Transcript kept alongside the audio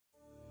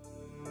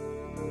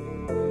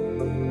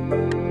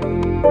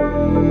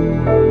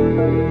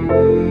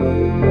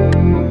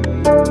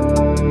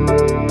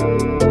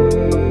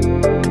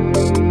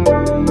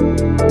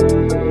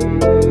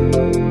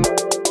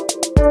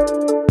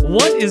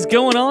is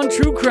going on,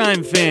 true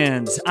crime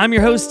fans? I'm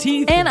your host,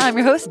 Heath. And I'm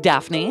your host,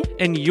 Daphne.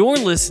 And you're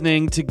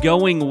listening to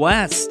Going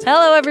West.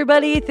 Hello,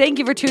 everybody. Thank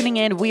you for tuning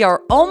in. We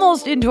are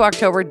almost into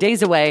October,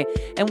 days away,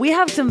 and we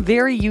have some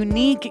very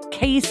unique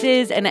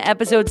cases and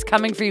episodes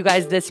coming for you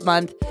guys this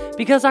month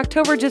because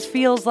October just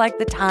feels like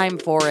the time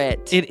for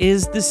it. It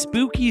is the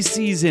spooky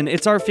season.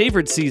 It's our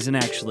favorite season,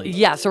 actually.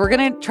 Yeah, so we're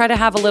going to try to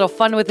have a little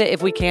fun with it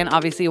if we can,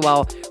 obviously,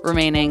 while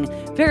remaining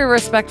very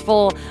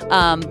respectful.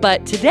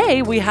 But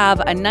today we have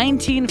a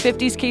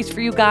 1950s case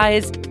for you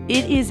guys.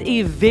 It is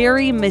a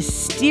very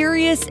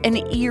mysterious and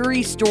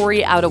eerie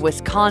story out of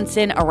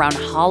Wisconsin around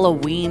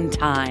Halloween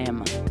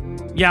time.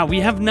 Yeah, we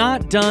have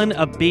not done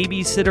a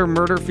babysitter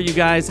murder for you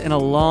guys in a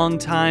long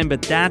time,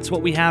 but that's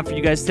what we have for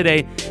you guys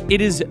today.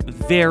 It is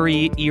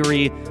very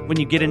eerie when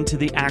you get into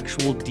the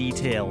actual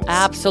details.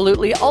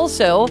 Absolutely.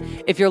 Also,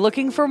 if you're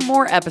looking for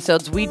more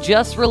episodes, we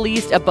just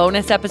released a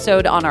bonus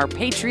episode on our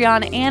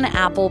Patreon and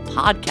Apple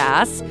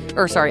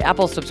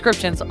Apple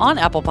subscriptions on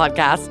Apple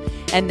Podcasts,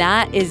 and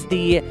that is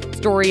the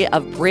story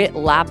of Britt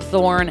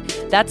Lapthorne.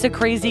 That's a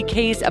crazy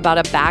case about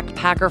a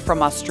backpacker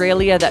from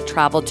Australia that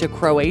traveled to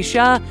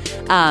Croatia.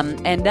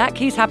 And that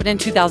case happened in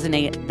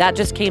 2008. That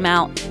just came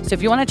out. So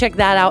if you want to check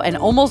that out and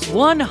almost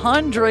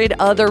 100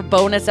 other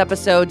bonus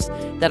episodes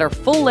that are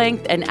full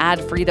length and ad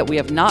free that we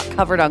have not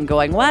covered on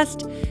Going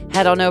West,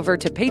 head on over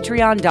to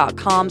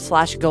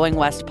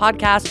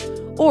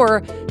patreon.com/goingwestpodcast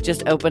or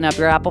just open up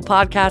your Apple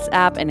Podcasts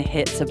app and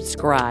hit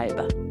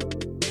subscribe.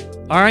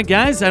 All right,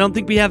 guys, I don't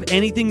think we have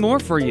anything more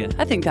for you.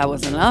 I think that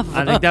was enough.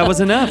 I think that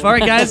was enough. All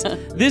right, guys,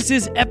 this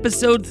is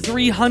episode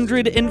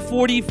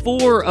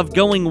 344 of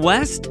Going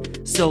West,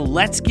 so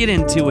let's get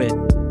into it.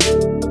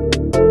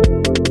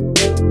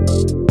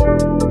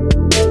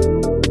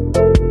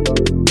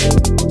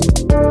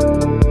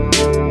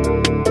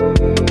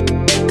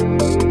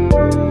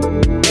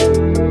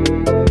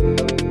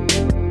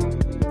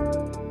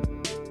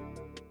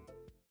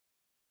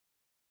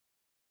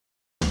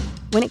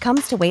 When it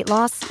comes to weight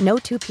loss, no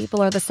two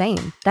people are the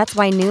same. That's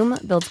why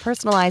Noom builds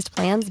personalized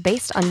plans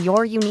based on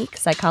your unique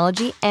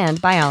psychology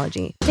and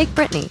biology. Take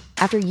Brittany.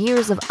 After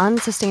years of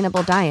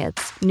unsustainable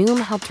diets, Noom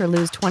helped her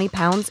lose 20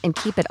 pounds and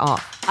keep it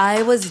off.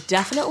 I was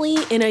definitely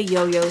in a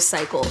yo-yo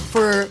cycle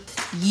for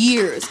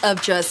years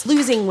of just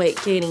losing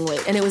weight, gaining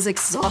weight, and it was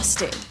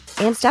exhausting.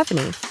 And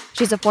Stephanie.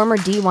 She's a former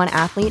D1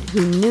 athlete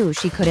who knew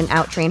she couldn't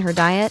outtrain her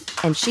diet,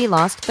 and she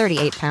lost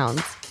 38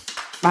 pounds.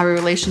 My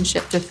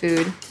relationship to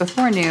food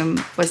before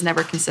Noom was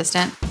never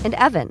consistent. And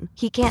Evan,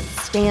 he can't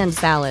stand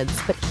salads,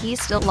 but he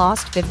still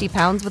lost 50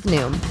 pounds with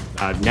Noom.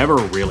 I never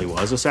really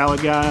was a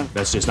salad guy.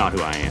 That's just not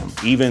who I am.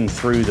 Even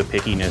through the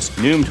pickiness,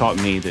 Noom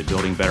taught me that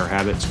building better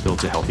habits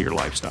builds a healthier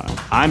lifestyle.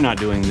 I'm not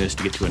doing this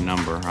to get to a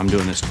number. I'm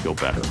doing this to feel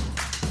better.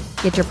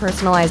 Get your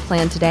personalized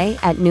plan today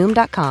at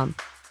Noom.com.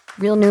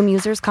 Real Noom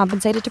users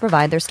compensated to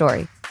provide their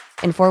story.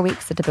 In 4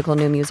 weeks, the typical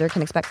Noom user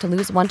can expect to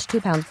lose 1 to 2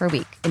 pounds per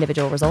week.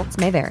 Individual results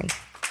may vary.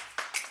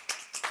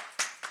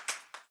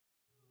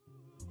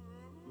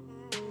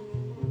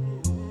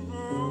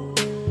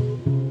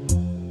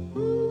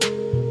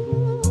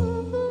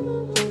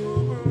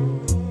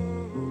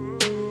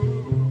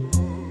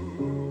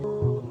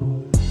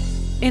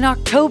 In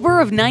October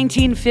of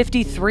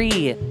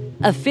 1953,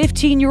 a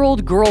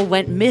 15-year-old girl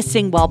went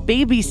missing while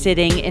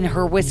babysitting in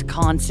her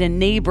Wisconsin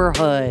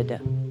neighborhood.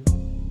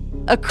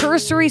 A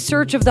cursory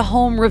search of the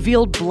home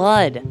revealed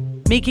blood,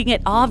 making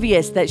it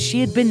obvious that she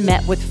had been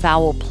met with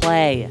foul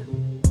play.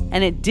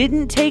 And it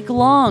didn't take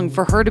long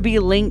for her to be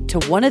linked to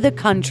one of the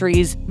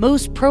country's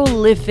most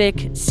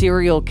prolific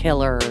serial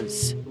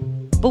killers.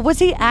 But was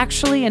he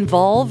actually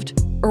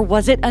involved, or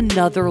was it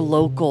another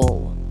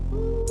local?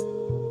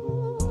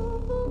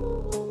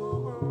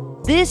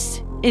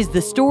 This is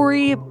the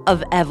story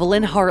of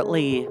Evelyn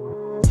Hartley.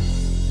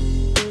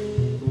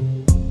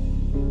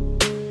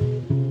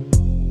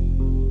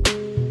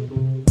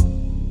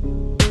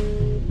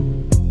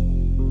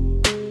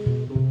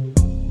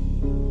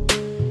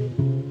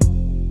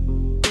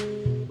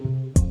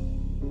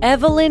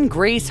 Evelyn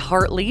Grace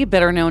Hartley,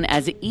 better known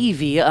as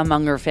Evie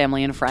among her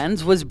family and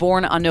friends, was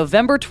born on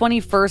November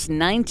 21st,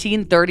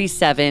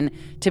 1937,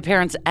 to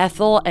parents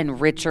Ethel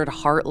and Richard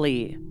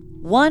Hartley.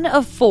 One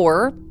of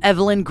 4,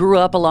 Evelyn grew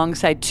up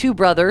alongside 2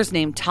 brothers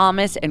named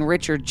Thomas and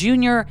Richard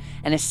Jr.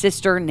 and a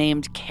sister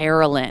named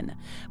Carolyn.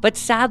 But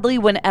sadly,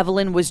 when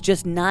Evelyn was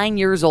just 9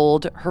 years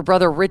old, her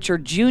brother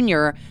Richard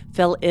Jr.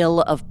 fell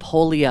ill of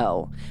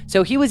polio.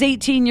 So he was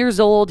 18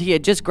 years old, he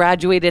had just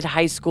graduated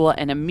high school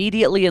and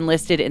immediately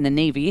enlisted in the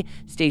Navy,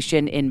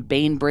 stationed in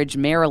Bainbridge,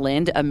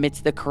 Maryland,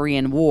 amidst the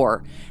Korean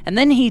War. And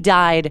then he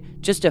died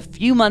just a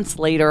few months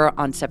later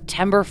on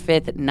September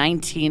 5th,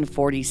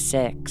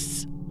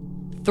 1946.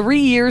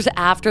 3 years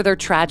after their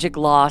tragic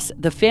loss,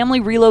 the family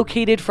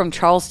relocated from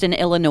Charleston,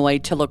 Illinois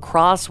to La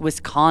Crosse,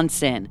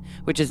 Wisconsin,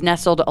 which is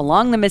nestled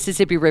along the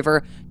Mississippi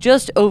River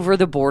just over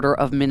the border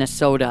of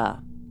Minnesota.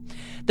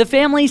 The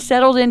family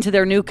settled into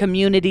their new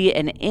community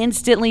and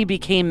instantly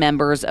became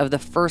members of the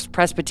First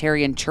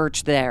Presbyterian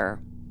Church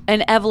there.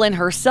 And Evelyn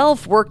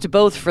herself worked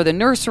both for the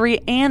nursery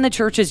and the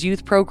church's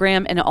youth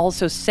program and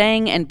also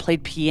sang and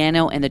played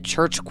piano in the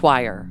church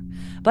choir.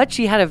 But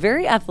she had a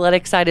very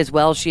athletic side as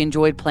well. She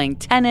enjoyed playing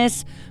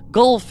tennis,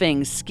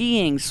 golfing,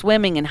 skiing,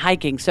 swimming, and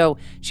hiking. So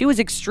she was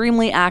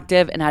extremely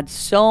active and had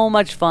so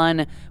much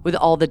fun with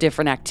all the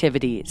different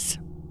activities.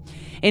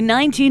 In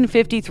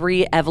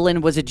 1953,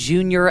 Evelyn was a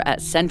junior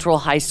at Central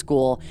High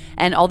School,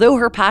 and although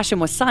her passion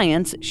was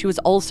science, she was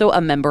also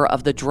a member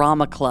of the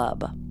drama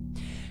club.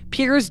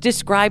 Peers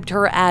described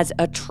her as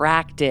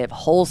attractive,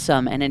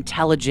 wholesome, and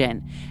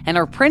intelligent, and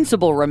her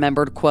principal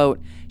remembered, quote,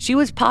 "She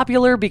was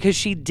popular because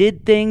she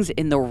did things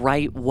in the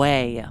right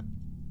way."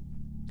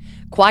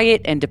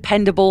 Quiet and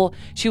dependable,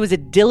 she was a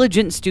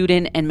diligent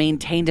student and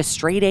maintained a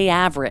straight-A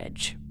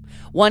average.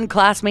 One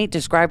classmate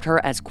described her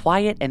as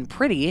quiet and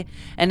pretty,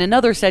 and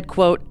another said,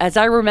 quote, "As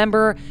I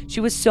remember, she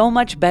was so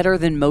much better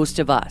than most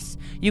of us.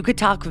 You could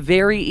talk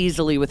very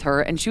easily with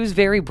her, and she was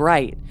very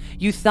bright.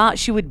 You thought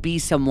she would be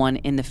someone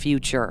in the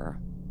future."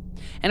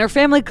 And her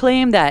family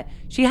claimed that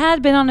she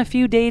had been on a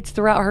few dates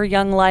throughout her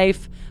young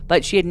life,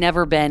 but she had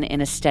never been in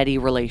a steady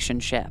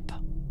relationship.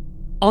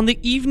 On the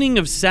evening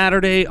of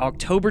Saturday,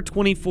 October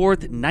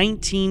 24th,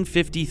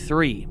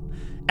 1953,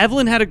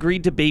 Evelyn had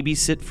agreed to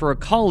babysit for a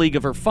colleague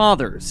of her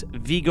father's,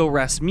 Viggo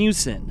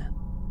Rasmussen.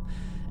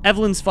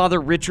 Evelyn's father,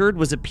 Richard,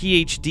 was a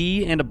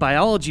PhD and a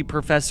biology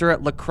professor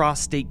at La Crosse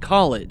State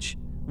College,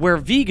 where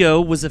Viggo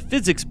was a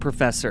physics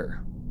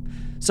professor.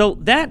 So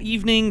that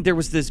evening, there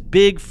was this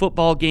big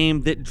football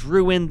game that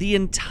drew in the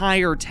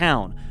entire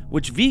town,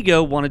 which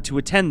Viggo wanted to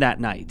attend that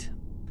night.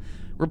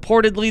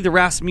 Reportedly, the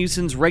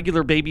Rasmussen's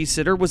regular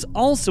babysitter was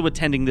also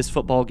attending this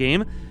football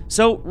game,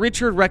 so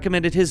Richard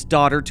recommended his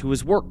daughter to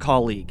his work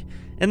colleague,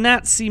 and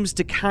that seems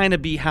to kind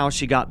of be how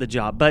she got the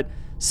job. But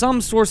some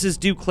sources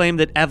do claim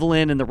that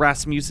Evelyn and the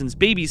Rasmussen's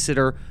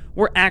babysitter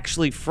were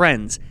actually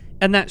friends,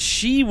 and that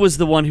she was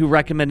the one who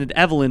recommended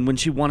Evelyn when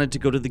she wanted to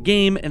go to the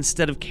game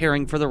instead of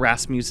caring for the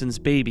Rasmussen's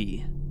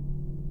baby.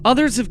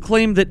 Others have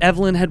claimed that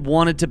Evelyn had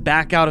wanted to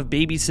back out of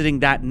babysitting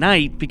that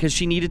night because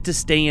she needed to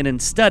stay in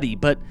and study,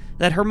 but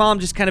that her mom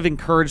just kind of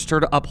encouraged her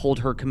to uphold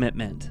her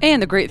commitment.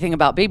 And the great thing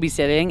about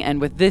babysitting,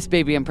 and with this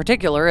baby in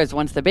particular, is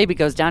once the baby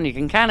goes down, you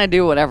can kind of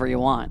do whatever you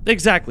want.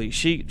 Exactly.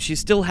 She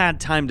still had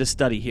time to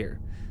study here.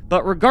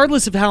 But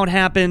regardless of how it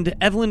happened,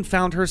 Evelyn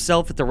found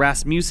herself at the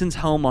Rasmussen's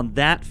home on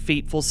that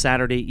fateful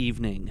Saturday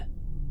evening.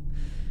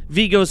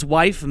 Viggo's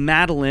wife,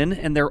 Madeline,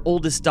 and their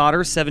oldest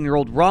daughter,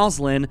 7-year-old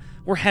Rosalind,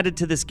 were headed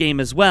to this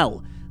game as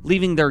well,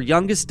 leaving their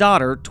youngest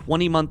daughter,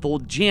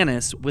 20-month-old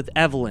Janice, with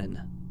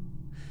Evelyn.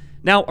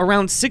 Now,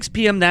 around 6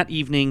 p.m. that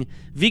evening,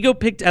 Viggo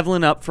picked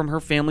Evelyn up from her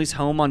family's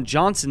home on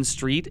Johnson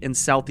Street in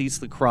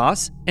southeast La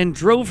Crosse and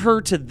drove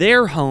her to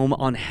their home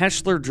on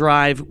Heschler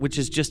Drive, which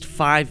is just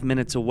 5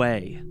 minutes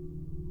away.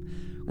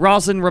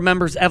 Rosalind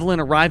remembers Evelyn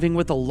arriving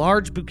with a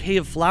large bouquet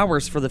of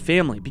flowers for the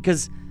family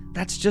because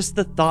that's just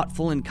the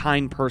thoughtful and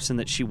kind person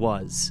that she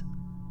was.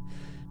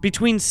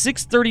 Between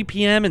 6:30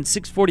 p.m. and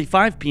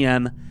 6:45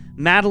 p.m.,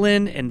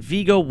 Madeline and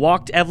Viggo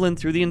walked Evelyn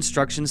through the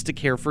instructions to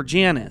care for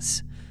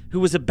Janice, who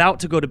was about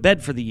to go to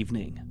bed for the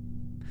evening.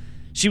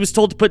 She was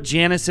told to put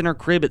Janice in her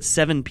crib at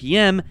 7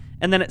 p.m.,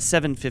 and then at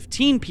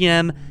 7:15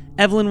 p.m.,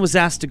 Evelyn was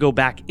asked to go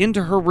back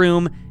into her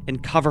room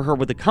and cover her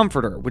with a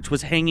comforter, which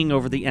was hanging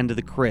over the end of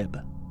the crib.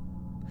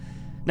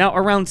 Now,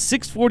 around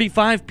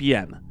 6:45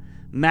 p.m.,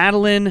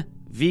 Madeline,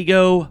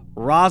 Viggo,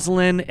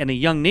 Rosalind, and a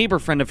young neighbor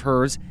friend of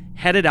hers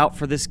headed out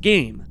for this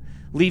game,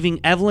 leaving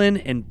Evelyn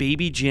and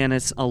baby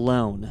Janice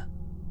alone.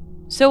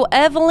 So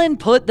Evelyn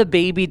put the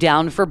baby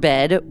down for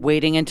bed,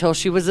 waiting until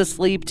she was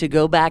asleep to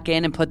go back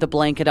in and put the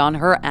blanket on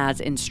her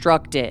as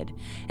instructed.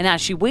 And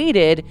as she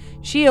waited,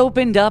 she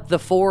opened up the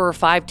 4 or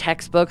 5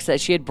 textbooks that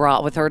she had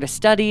brought with her to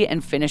study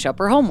and finish up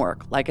her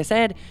homework. Like I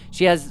said,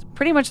 she has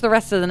pretty much the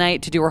rest of the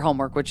night to do her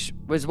homework, which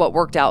was what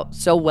worked out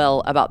so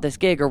well about this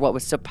gig, or what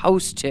was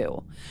supposed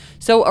to.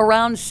 So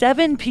around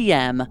 7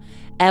 p.m.,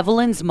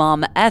 Evelyn's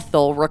mom,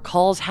 Ethel,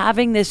 recalls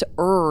having this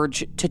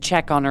urge to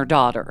check on her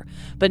daughter,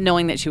 but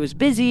knowing that she was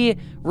busy,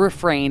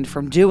 refrained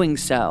from doing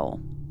so.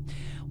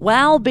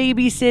 While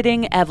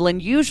babysitting, Evelyn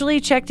usually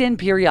checked in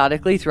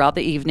periodically throughout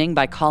the evening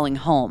by calling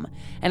home,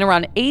 and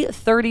around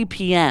 8:30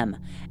 p.m.,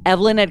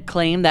 Evelyn had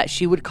claimed that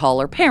she would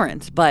call her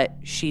parents, but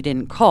she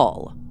didn't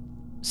call.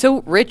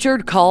 So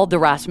Richard called the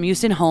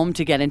Rasmussen home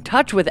to get in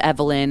touch with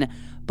Evelyn,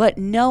 but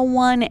no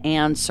one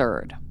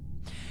answered.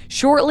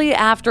 Shortly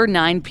after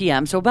 9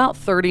 p.m., so about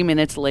 30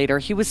 minutes later,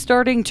 he was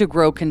starting to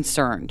grow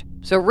concerned.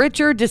 So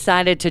Richard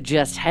decided to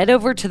just head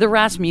over to the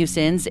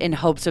Rasmussens in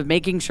hopes of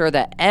making sure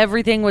that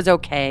everything was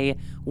okay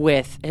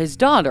with his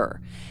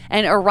daughter.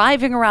 And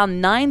arriving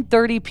around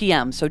 9:30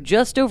 p.m., so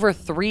just over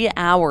 3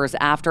 hours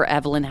after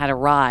Evelyn had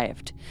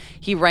arrived,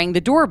 he rang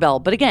the doorbell,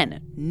 but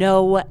again,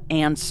 no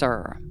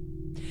answer.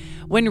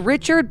 When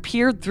Richard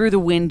peered through the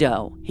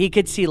window, he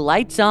could see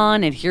lights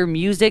on and hear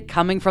music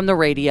coming from the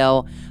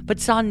radio,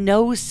 but saw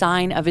no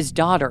sign of his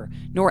daughter,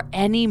 nor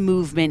any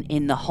movement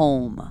in the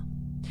home.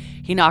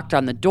 He knocked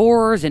on the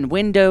doors and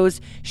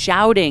windows,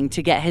 shouting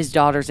to get his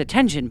daughter's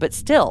attention, but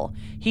still,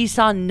 he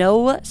saw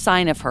no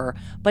sign of her,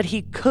 but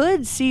he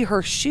could see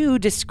her shoe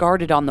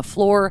discarded on the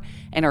floor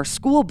and her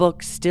school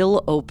book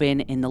still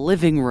open in the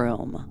living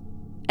room.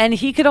 And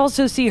he could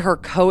also see her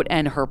coat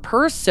and her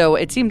purse, so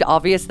it seemed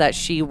obvious that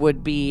she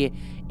would be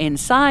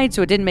inside,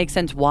 so it didn't make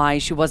sense why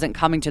she wasn't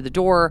coming to the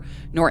door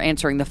nor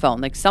answering the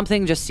phone. Like,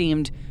 something just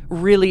seemed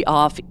really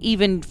off,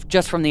 even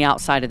just from the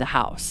outside of the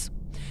house.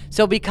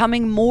 So,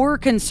 becoming more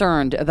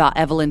concerned about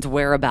Evelyn's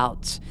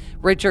whereabouts,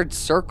 Richard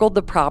circled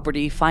the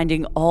property,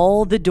 finding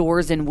all the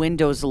doors and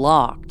windows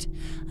locked,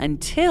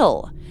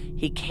 until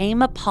he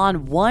came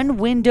upon one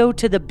window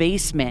to the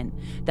basement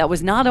that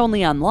was not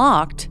only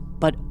unlocked,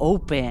 but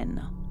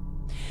open.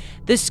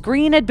 The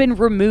screen had been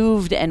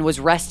removed and was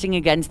resting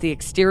against the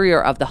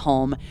exterior of the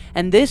home,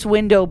 and this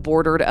window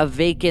bordered a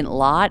vacant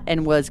lot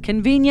and was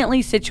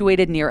conveniently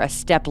situated near a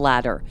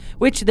stepladder,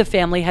 which the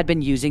family had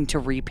been using to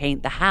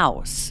repaint the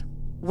house.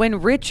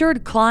 When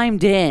Richard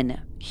climbed in,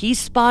 he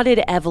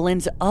spotted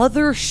Evelyn's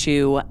other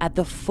shoe at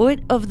the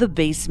foot of the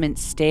basement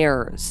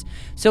stairs.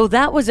 So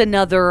that was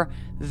another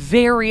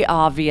very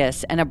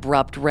obvious and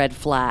abrupt red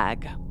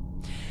flag.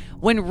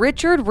 When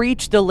Richard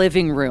reached the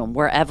living room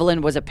where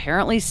Evelyn was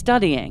apparently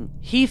studying,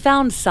 he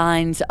found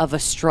signs of a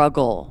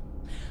struggle.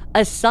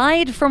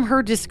 Aside from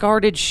her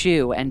discarded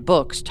shoe and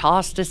books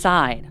tossed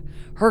aside,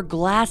 her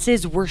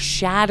glasses were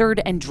shattered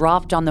and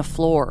dropped on the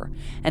floor,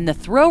 and the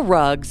throw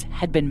rugs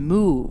had been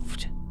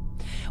moved.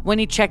 When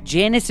he checked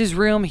Janice's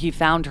room, he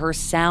found her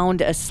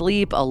sound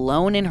asleep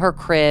alone in her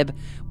crib,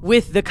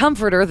 with the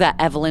comforter that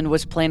Evelyn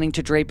was planning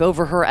to drape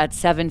over her at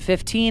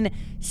 7:15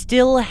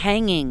 still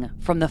hanging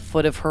from the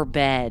foot of her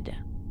bed.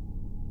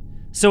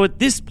 So at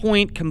this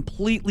point,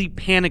 completely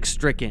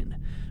panic-stricken,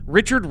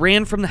 Richard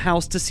ran from the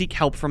house to seek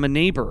help from a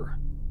neighbor.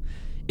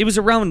 It was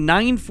around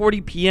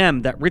 9:40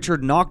 p.m. that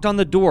Richard knocked on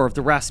the door of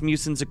the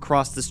Rasmussens'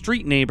 across the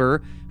street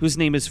neighbor, whose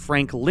name is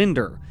Frank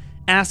Linder,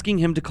 asking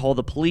him to call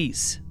the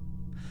police.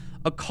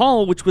 A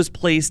call which was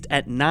placed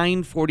at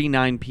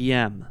 9:49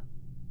 p.m.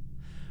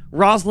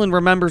 Rosalind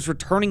remembers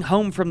returning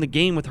home from the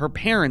game with her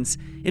parents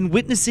and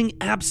witnessing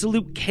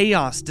absolute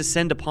chaos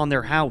descend upon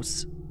their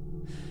house.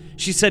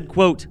 She said,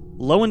 quote,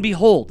 "Lo and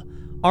behold,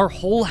 our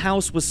whole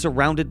house was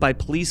surrounded by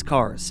police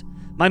cars.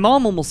 My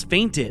mom almost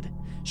fainted.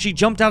 She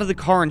jumped out of the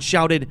car and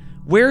shouted,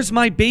 'Where's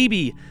my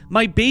baby?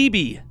 My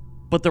baby?'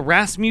 But the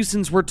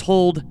Rasmussens were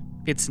told,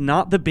 'It's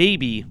not the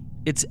baby,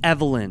 it's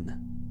Evelyn.'"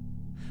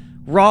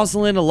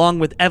 Rosalind, along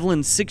with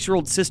Evelyn's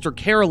 6-year-old sister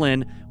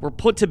Carolyn, were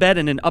put to bed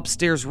in an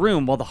upstairs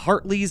room while the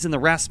Hartleys and the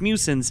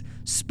Rasmussens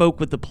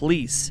spoke with the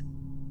police.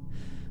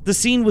 The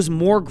scene was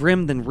more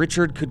grim than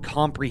Richard could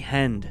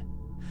comprehend.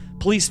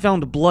 Police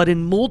found blood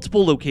in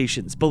multiple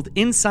locations, both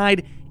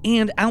inside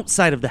and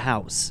outside of the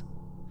house.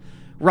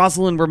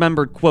 Rosalind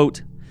remembered,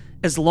 quote,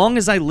 "As long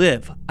as I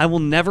live, I will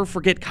never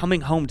forget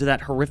coming home to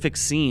that horrific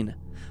scene.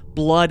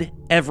 Blood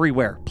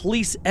everywhere,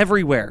 police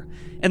everywhere,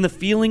 and the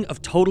feeling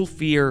of total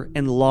fear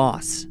and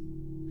loss.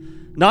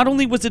 Not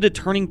only was it a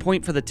turning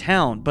point for the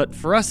town, but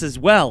for us as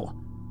well.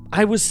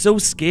 I was so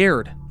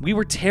scared. We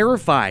were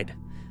terrified.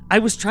 I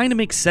was trying to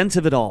make sense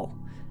of it all.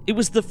 It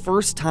was the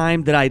first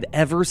time that I'd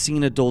ever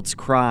seen adults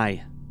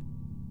cry."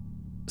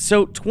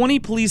 So 20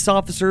 police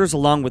officers,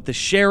 along with the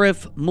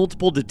sheriff,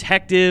 multiple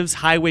detectives,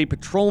 highway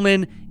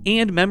patrolmen,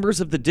 and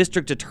members of the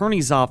district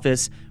attorney's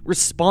office,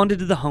 responded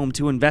to the home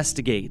to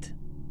investigate.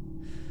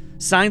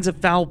 Signs of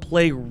foul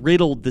play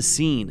riddled the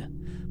scene,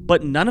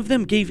 but none of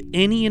them gave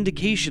any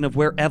indication of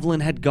where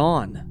Evelyn had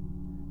gone.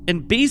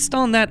 And based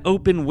on that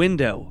open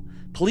window,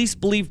 police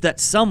believed that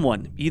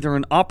someone, either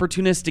an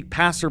opportunistic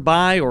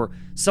passerby or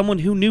someone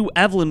who knew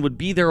Evelyn would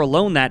be there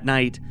alone that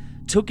night,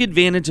 took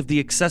advantage of the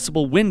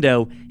accessible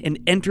window and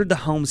entered the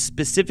home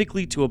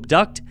specifically to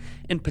abduct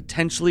and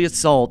potentially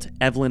assault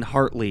Evelyn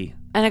Hartley.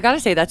 And I gotta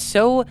say, that's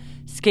so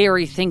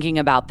scary thinking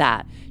about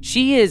that.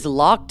 She is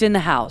locked in the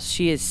house.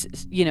 She is,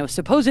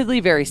 supposedly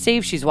very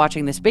safe. She's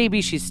watching this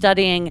baby. She's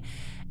studying.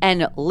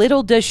 And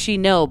little does she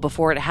know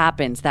before it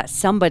happens that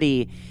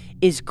somebody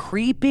is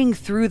creeping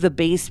through the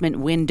basement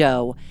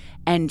window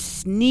and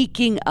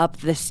sneaking up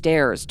the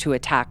stairs to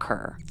attack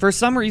her. For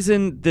some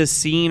reason, the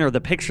scene or the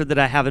picture that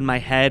I have in my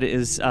head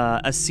is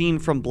a scene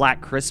from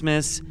Black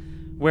Christmas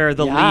where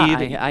the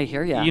lead... I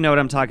hear ya. You know what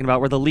I'm talking about,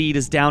 where the lead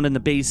is down in the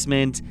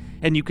basement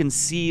and you can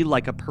see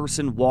like a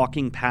person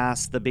walking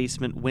past the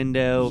basement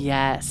window.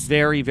 Yes.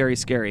 Very, very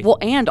scary. Well,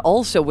 and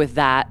also with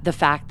that, the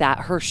fact that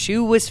her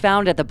shoe was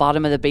found at the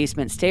bottom of the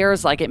basement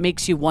stairs, like it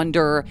makes you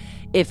wonder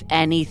if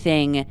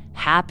anything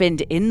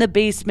happened in the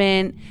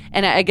basement.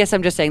 And I guess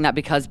I'm just saying that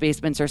because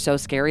basements are so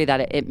scary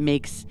that it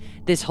makes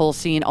this whole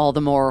scene all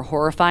the more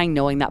horrifying,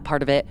 knowing that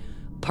part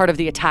of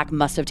the attack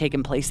must have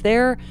taken place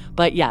there.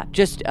 But yeah,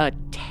 just a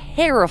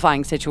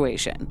terrifying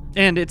situation.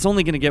 And it's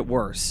only going to get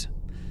worse.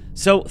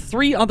 So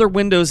 3 other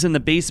windows in the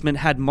basement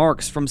had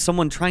marks from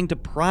someone trying to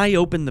pry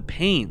open the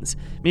panes,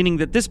 meaning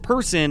that this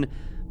person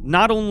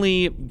not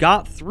only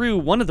got through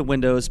one of the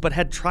windows, but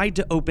had tried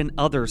to open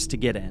others to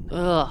get in.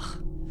 Ugh.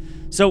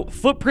 So,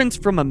 footprints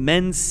from a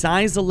men's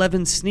size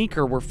 11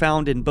 sneaker were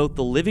found in both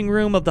the living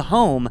room of the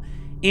home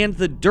and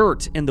the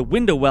dirt in the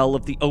window well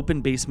of the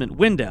open basement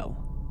window.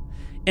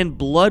 And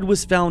blood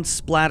was found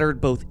splattered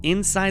both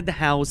inside the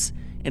house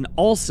and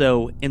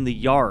also in the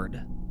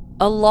yard.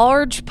 A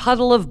large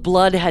puddle of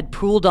blood had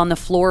pooled on the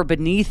floor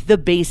beneath the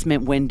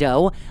basement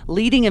window,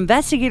 leading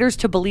investigators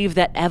to believe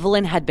that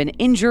Evelyn had been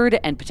injured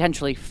and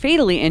potentially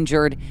fatally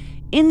injured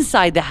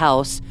inside the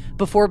house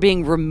before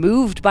being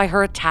removed by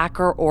her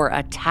attacker or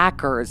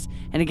attackers,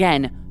 and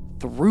again,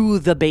 through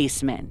the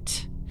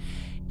basement.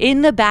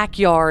 In the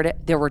backyard,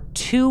 there were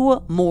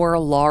 2 more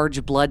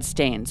large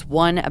bloodstains,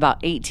 one about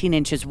 18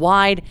 inches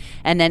wide,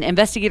 and then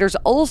investigators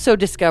also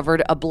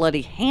discovered a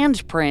bloody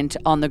handprint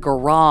on the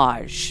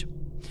garage.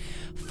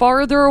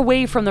 Farther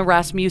away from the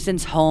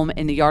Rasmussens' home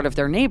in the yard of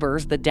their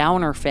neighbors, the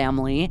Downer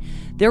family,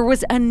 there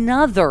was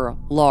another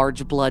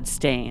large blood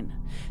stain.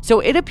 So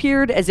it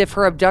appeared as if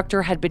her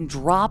abductor had been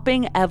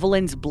dropping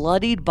Evelyn's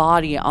bloodied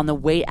body on the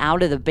way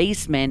out of the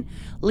basement,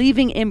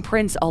 leaving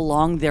imprints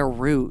along their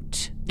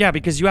route. Yeah,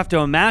 because you have to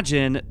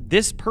imagine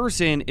this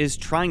person is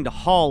trying to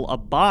haul a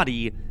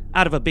body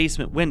out of a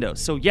basement window.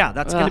 So yeah,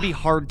 that's going to be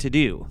hard to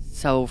do.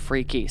 So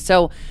freaky.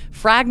 So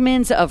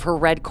fragments of her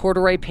red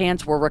corduroy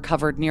pants were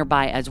recovered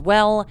nearby as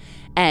well,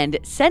 and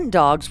scent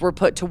dogs were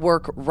put to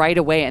work right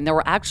away, and they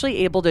were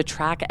actually able to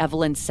track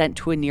Evelyn's scent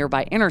to a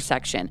nearby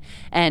intersection,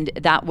 and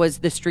that was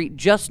the street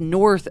just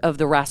north of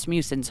the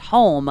Rasmussens'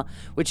 home,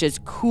 which is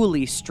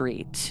Cooley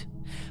Street.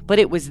 But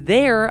it was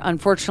there,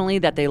 unfortunately,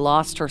 that they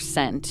lost her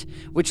scent,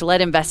 which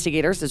led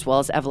investigators, as well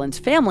as Evelyn's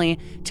family,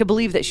 to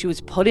believe that she was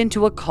put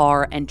into a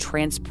car and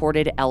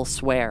transported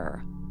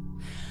elsewhere.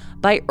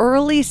 By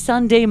early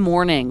Sunday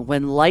morning,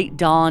 when light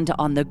dawned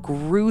on the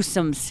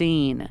gruesome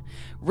scene,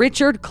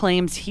 Richard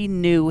claims he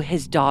knew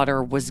his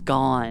daughter was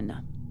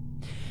gone.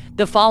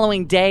 The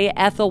following day,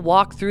 Ethel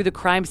walked through the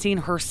crime scene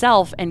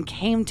herself and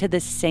came to the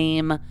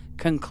same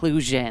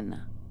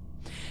conclusion.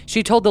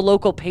 She told the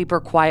local paper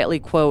quietly,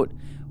 quote,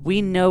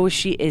 "We know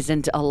she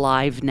isn't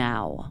alive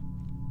now."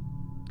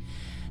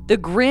 The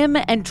grim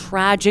and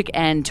tragic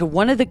end to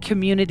one of the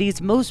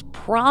community's most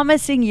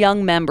promising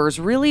young members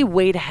really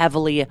weighed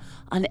heavily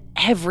on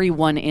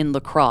everyone in La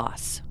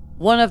Crosse.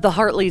 One of the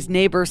Hartleys'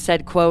 neighbors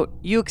said, quote,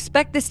 "You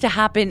expect this to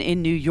happen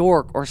in New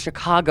York or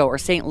Chicago or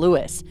St.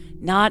 Louis,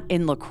 not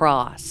in La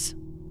Crosse."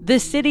 The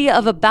city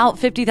of about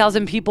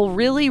 50,000 people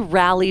really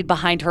rallied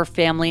behind her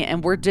family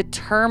and were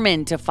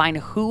determined to find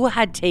who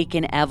had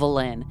taken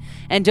Evelyn.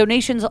 And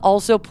donations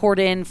also poured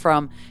in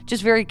from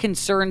just very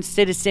concerned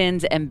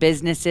citizens and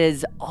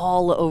businesses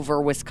all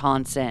over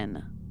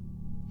Wisconsin.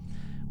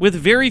 With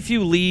very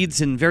few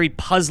leads and very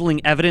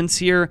puzzling evidence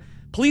here,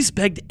 police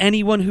begged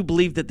anyone who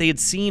believed that they had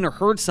seen or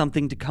heard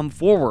something to come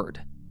forward.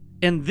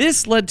 And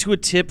this led to a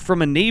tip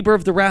from a neighbor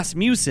of the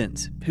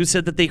Rasmussens, who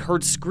said that they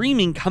heard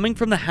screaming coming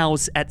from the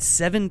house at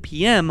 7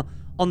 p.m.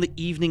 on the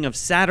evening of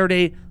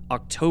Saturday,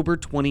 October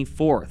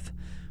 24th,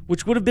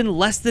 which would have been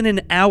less than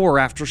an hour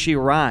after she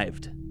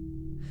arrived.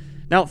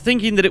 Now,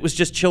 thinking that it was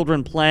just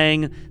children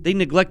playing, they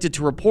neglected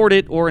to report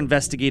it or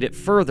investigate it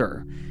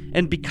further.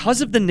 And because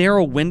of the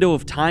narrow window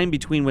of time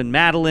between when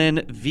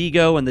Madeline,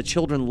 Vigo, and the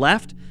children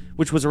left,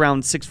 which was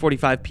around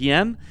 6:45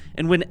 p.m.,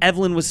 and when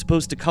Evelyn was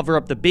supposed to cover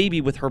up the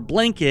baby with her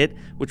blanket,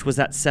 which was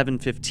at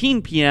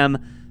 7:15 p.m.,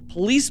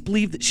 police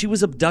believe that she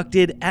was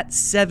abducted at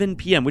 7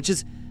 p.m., which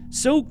is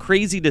so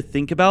crazy to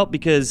think about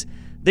because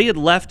they had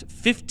left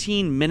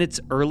 15 minutes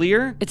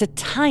earlier. It's a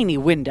tiny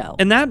window.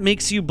 And that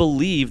makes you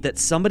believe that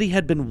somebody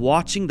had been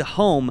watching the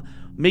home,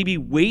 maybe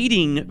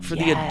waiting for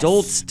the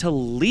adults to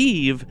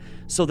leave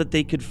so that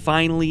they could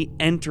finally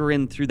enter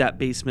in through that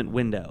basement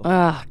window.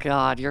 Oh,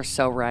 God, you're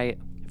so right.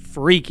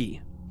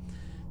 Freaky.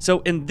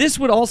 So, and this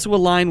would also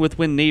align with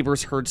when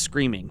neighbors heard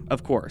screaming,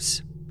 of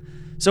course.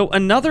 So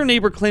another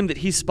neighbor claimed that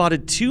he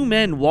spotted 2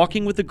 men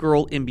walking with a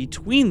girl in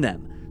between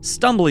them,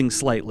 stumbling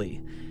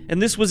slightly.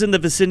 And this was in the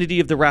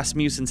vicinity of the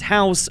Rasmussens'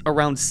 house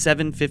around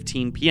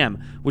 7:15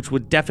 p.m., which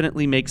would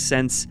definitely make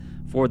sense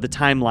for the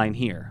timeline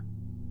here.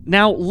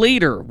 Now,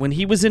 later, when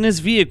he was in his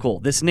vehicle,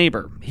 this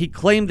neighbor, he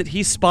claimed that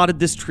he spotted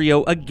this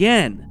trio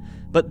again.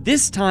 But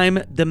this time,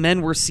 the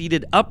men were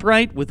seated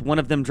upright with one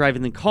of them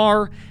driving the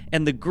car,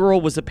 and the girl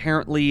was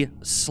apparently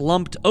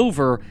slumped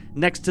over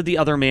next to the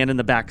other man in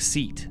the back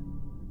seat.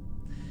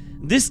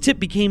 This tip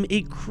became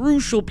a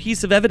crucial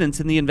piece of evidence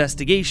in the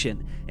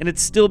investigation, and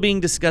it's still being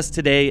discussed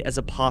today as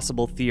a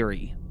possible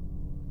theory.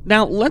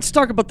 Now, let's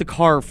talk about the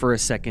car for a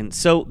second.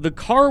 So, the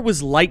car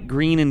was light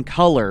green in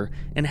color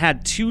and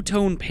had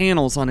 2-tone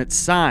panels on its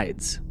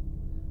sides.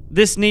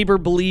 This neighbor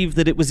believed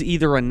that it was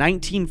either a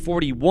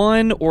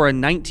 1941 or a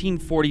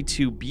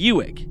 1942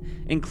 Buick,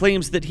 and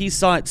claims that he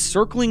saw it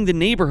circling the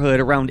neighborhood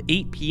around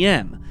 8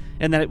 p.m.,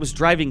 and that it was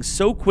driving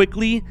so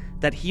quickly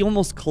that he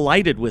almost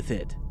collided with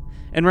it.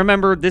 And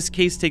remember, this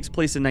case takes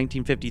place in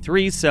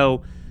 1953,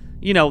 so,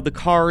 the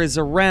car is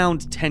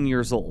around 10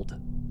 years old.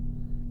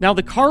 Now,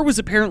 the car was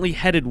apparently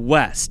headed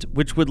west,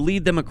 which would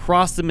lead them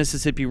across the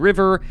Mississippi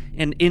River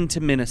and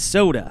into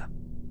Minnesota.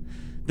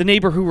 The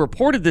neighbor who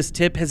reported this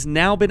tip has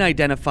now been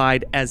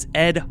identified as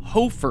Ed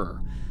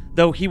Hofer,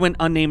 though he went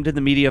unnamed in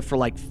the media for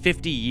like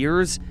 50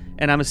 years,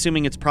 and I'm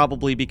assuming it's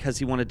probably because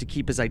he wanted to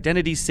keep his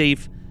identity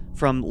safe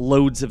from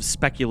loads of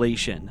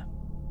speculation.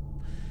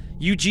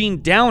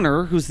 Eugene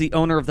Downer, who's the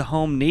owner of the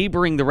home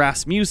neighboring the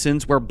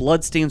Rasmussens, where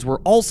bloodstains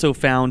were also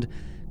found,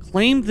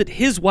 claimed that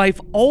his wife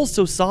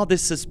also saw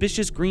this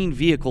suspicious green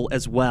vehicle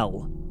as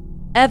well.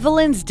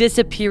 Evelyn's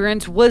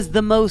disappearance was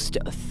the most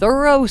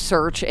thorough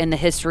search in the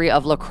history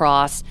of La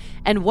Crosse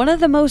and one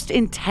of the most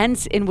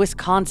intense in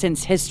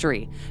Wisconsin's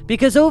history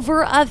because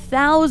over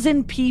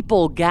 1,000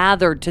 people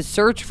gathered to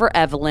search for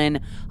Evelyn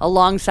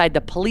alongside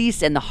the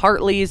police and the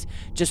Hartleys,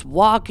 just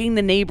walking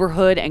the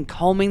neighborhood and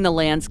combing the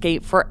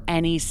landscape for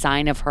any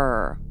sign of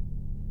her.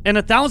 And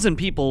 1,000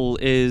 people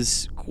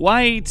is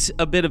quite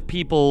a bit of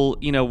people,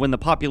 when the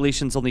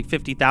population's only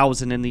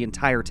 50,000 in the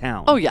entire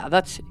town. Oh yeah,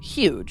 that's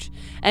huge.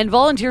 And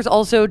volunteers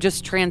also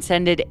just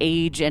transcended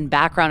age and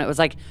background. It was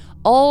like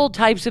all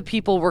types of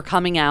people were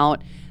coming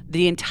out.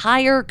 The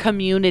entire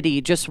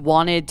community just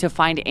wanted to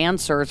find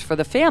answers for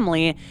the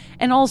family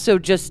and also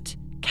just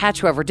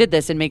catch whoever did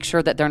this and make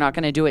sure that they're not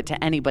going to do it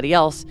to anybody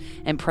else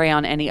and prey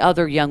on any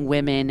other young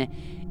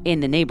women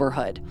in the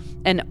neighborhood.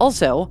 And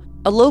also,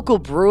 a local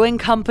brewing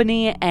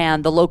company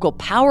and the local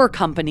power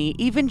company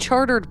even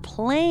chartered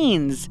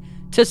planes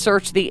to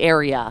search the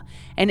area,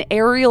 and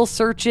aerial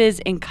searches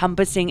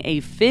encompassing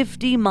a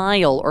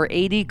 50-mile or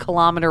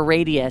 80-kilometer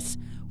radius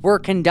were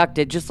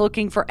conducted just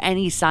looking for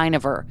any sign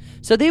of her.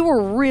 So they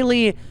were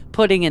really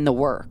putting in the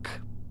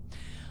work.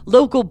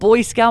 Local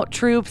Boy Scout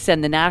troops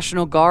and the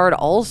National Guard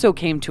also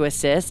came to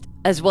assist,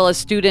 as well as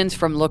students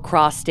from La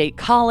Crosse State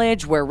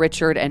College, where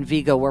Richard and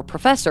Vigo were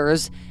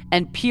professors,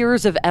 and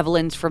peers of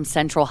Evelyn's from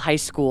Central High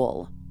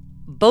School.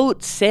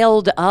 Boats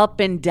sailed up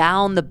and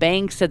down the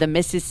banks of the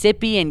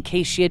Mississippi in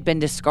case she had been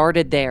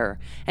discarded there,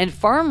 and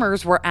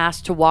farmers were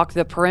asked to walk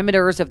the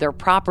perimeters of their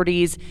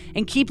properties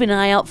and keep an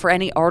eye out for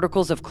any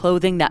articles of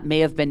clothing that may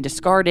have been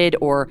discarded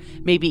or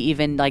maybe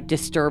even like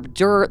disturbed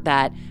dirt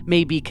that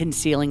may be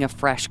concealing a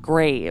fresh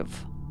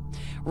grave.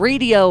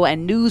 Radio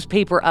and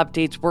newspaper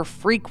updates were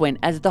frequent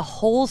as the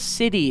whole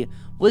city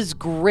was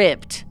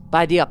gripped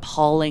by the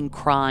appalling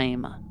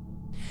crime.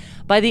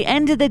 By the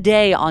end of the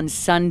day on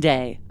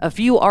Sunday, a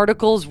few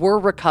articles were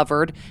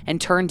recovered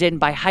and turned in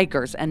by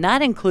hikers, and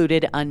that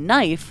included a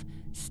knife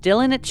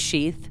still in its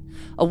sheath,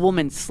 a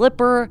woman's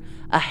slipper,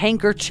 a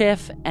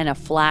handkerchief, and a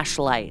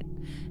flashlight.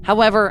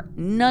 However,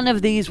 none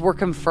of these were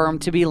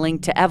confirmed to be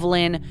linked to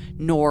Evelyn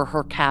nor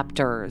her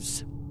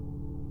captors.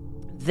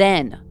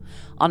 Then,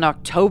 on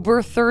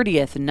October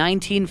 30th,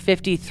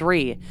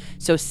 1953,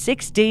 so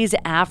 6 days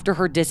after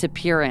her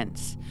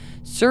disappearance,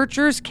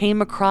 searchers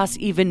came across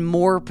even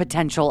more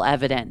potential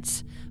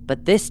evidence.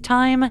 But this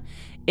time,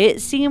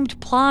 it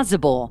seemed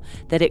plausible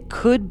that it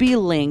could be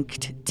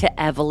linked to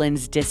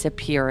Evelyn's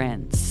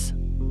disappearance.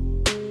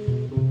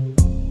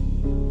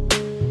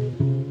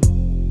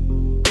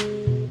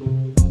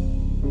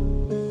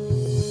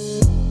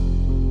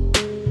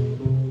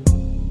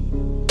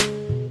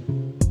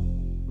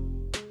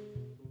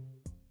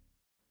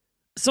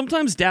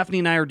 Sometimes Daphne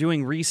and I are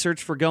doing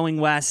research for Going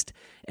West,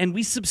 and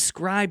we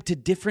subscribe to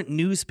different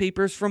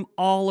newspapers from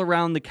all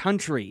around the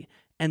country,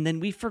 and then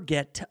we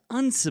forget to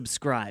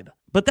unsubscribe.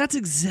 But that's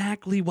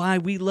exactly why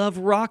we love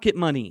Rocket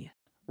Money.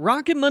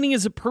 Rocket Money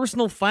is a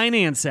personal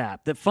finance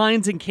app that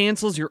finds and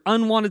cancels your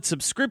unwanted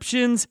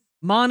subscriptions,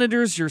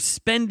 monitors your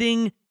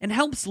spending, and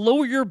helps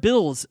lower your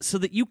bills so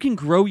that you can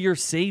grow your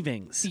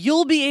savings.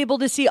 You'll be able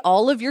to see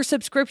all of your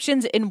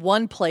subscriptions in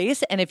one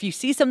place, and if you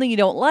see something you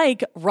don't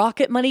like,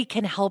 Rocket Money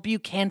can help you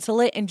cancel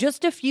it in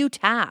just a few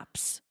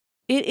taps.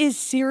 It is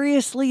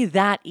seriously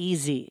that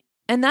easy.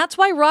 And that's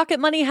why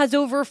Rocket Money has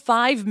over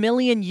 5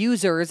 million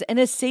users and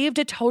has saved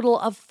a total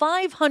of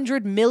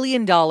 $500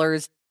 million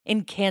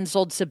in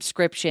canceled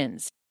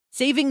subscriptions,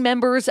 saving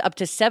members up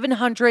to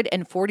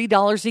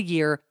 $740 a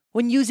year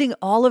when using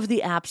all of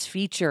the app's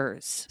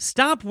features.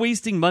 Stop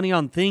wasting money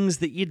on things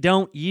that you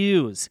don't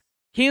use.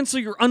 Cancel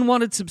your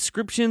unwanted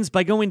subscriptions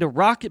by going to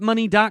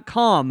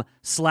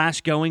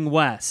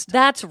rocketmoney.com/goingwest.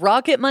 That's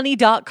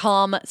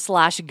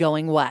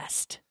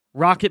rocketmoney.com/goingwest.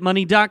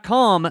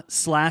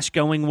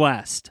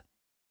 rocketmoney.com/goingwest.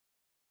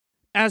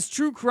 As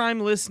true crime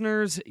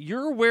listeners,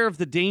 you're aware of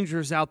the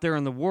dangers out there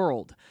in the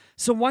world,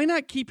 so why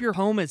not keep your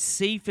home as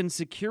safe and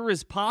secure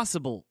as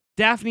possible?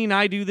 Daphne and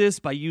I do this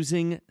by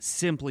using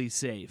Simply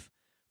Safe.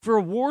 For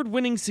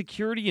award-winning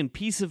security and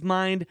peace of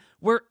mind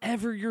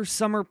wherever your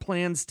summer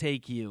plans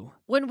take you.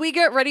 When we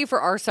get ready for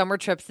our summer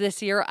trips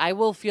this year, I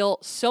will feel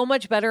so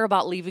much better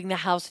about leaving the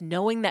house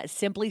knowing that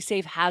Simply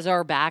Safe has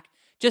our back,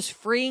 just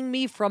freeing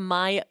me from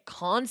my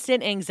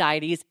constant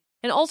anxieties.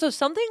 And also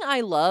something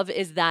I love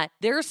is that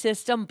their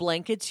system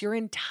blankets your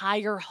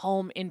entire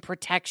home in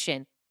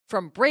protection,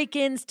 from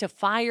break-ins to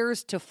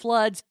fires to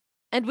floods.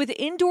 And with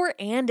indoor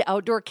and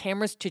outdoor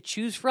cameras to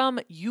choose from,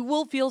 you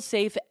will feel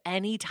safe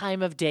any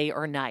time of day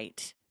or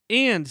night.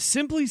 And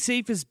Simply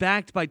Safe is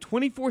backed by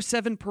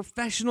 24/7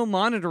 professional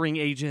monitoring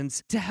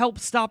agents to help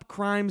stop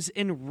crimes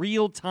in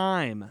real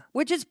time.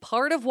 Which is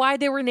part of why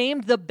they were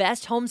named the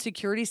best home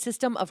security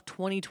system of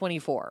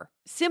 2024.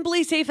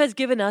 Simply Safe has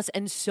given us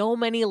and so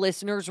many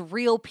listeners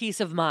real peace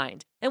of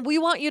mind, and we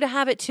want you to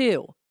have it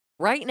too.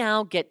 Right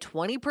now, get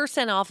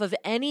 20% off of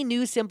any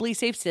new Simply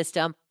Safe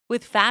system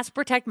with Fast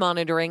Protect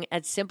monitoring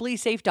at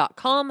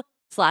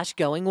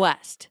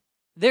simplysafe.com/goingwest.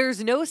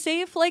 There's no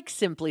safe like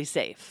Simply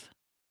Safe.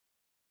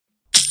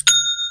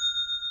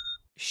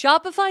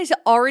 Shopify's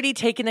already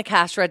taken the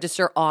cash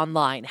register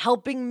online,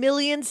 helping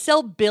millions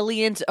sell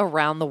billions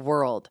around the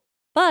world.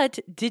 But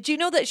did you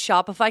know that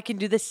Shopify can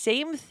do the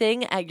same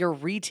thing at your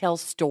retail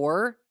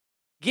store?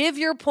 Give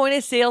your point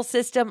of sale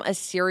system a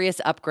serious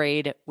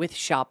upgrade with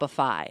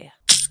Shopify.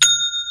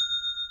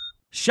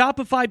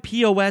 Shopify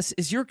POS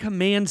is your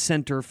command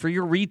center for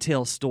your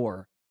retail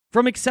store.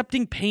 From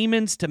accepting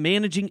payments to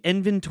managing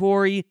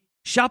inventory,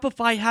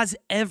 Shopify has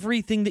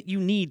everything that you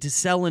need to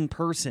sell in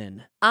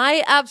person.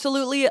 I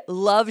absolutely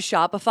love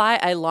Shopify.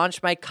 I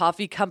launched my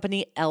coffee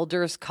company,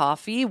 Elders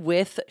Coffee,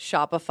 with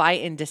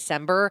Shopify in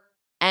December,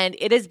 and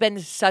it has been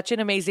such an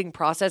amazing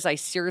process. I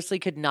seriously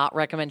could not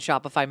recommend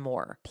Shopify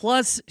more.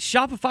 Plus,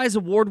 Shopify's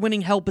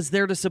award-winning help is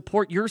there to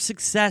support your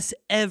success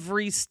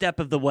every step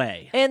of the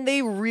way. And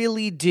they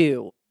really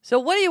do. So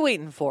what are you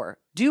waiting for?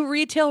 Do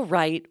retail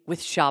right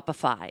with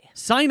Shopify.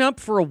 Sign up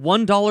for a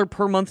 $1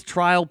 per month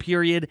trial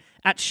period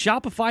at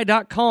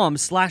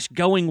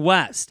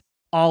shopify.com/goingwest,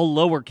 all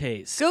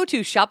lowercase. Go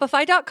to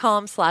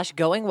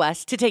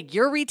shopify.com/goingwest to take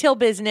your retail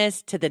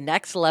business to the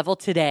next level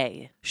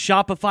today.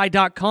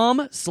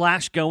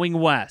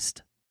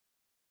 Shopify.com/goingwest.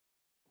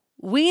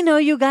 We know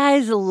you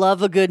guys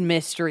love a good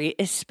mystery,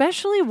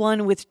 especially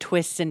one with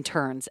twists and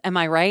turns. Am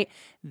I right?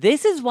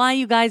 This is why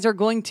you guys are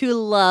going to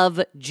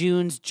love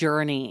June's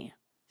journey.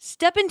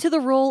 Step into the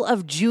role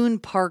of June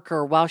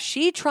Parker while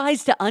she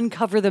tries to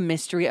uncover the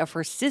mystery of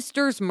her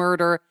sister's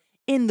murder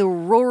in the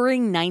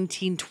roaring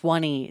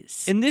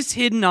 1920s. In this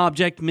hidden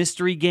object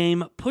mystery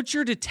game, put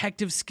your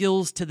detective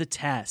skills to the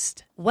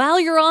test.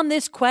 While you're on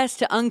this quest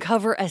to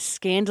uncover a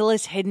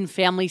scandalous hidden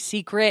family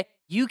secret,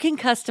 you can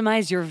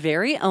customize your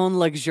very own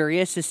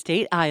luxurious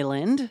estate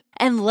island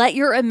and let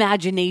your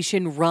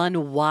imagination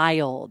run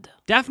wild.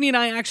 Daphne and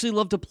I actually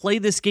love to play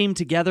this game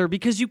together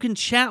because you can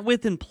chat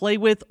with and play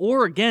with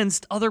or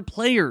against other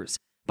players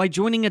by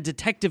joining a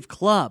detective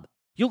club.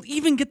 You'll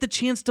even get the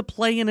chance to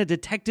play in a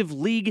detective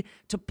league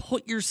to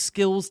put your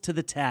skills to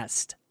the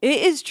test.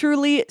 It is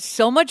truly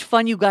so much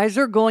fun. You guys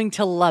are going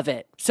to love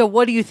it. So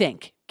what do you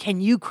think? Can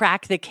you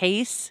crack the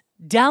case?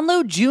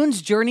 Download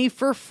June's Journey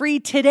for free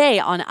today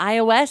on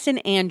iOS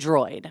and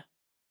Android.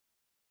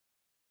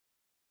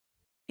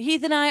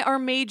 Heath and I are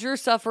major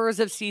sufferers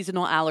of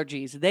seasonal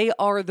allergies. They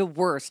are the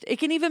worst. It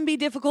can even be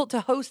difficult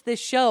to host this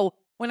show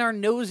when our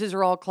noses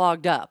are all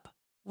clogged up.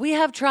 We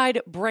have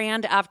tried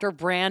brand after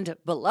brand,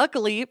 but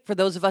luckily, for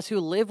those of us who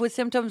live with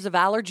symptoms of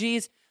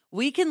allergies,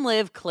 we can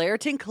live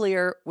Claritin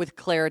Clear with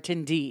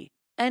Claritin D.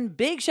 And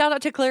big shout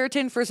out to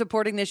Claritin for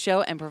supporting this show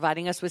and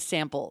providing us with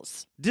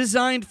samples.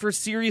 Designed for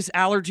serious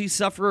allergy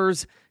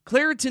sufferers,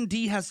 Claritin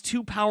D has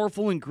 2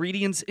 powerful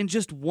ingredients in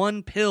just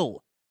 1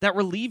 pill that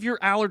relieve your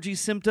allergy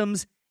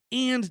symptoms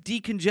and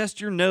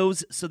decongest your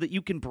nose so that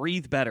you can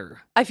breathe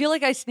better. I feel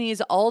like I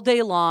sneeze all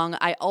day long.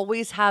 I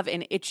always have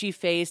an itchy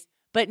face,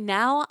 but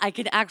now I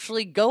can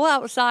actually go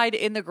outside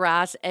in the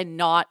grass and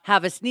not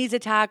have a sneeze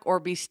attack or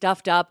be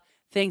stuffed up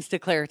thanks to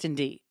Claritin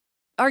D.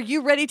 Are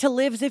you ready to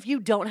live as if you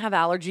don't have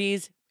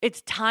allergies?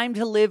 It's time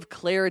to live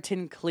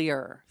Claritin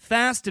Clear.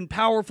 Fast and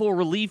powerful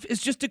relief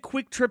is just a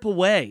quick trip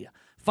away.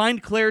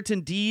 Find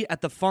Claritin D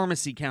at the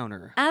pharmacy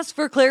counter. Ask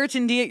for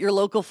Claritin D at your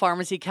local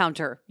pharmacy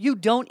counter. You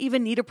don't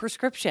even need a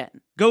prescription.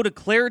 Go to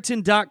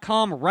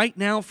Claritin.com right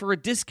now for a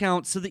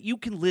discount so that you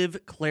can live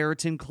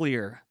Claritin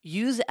Clear.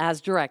 Use as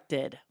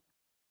directed.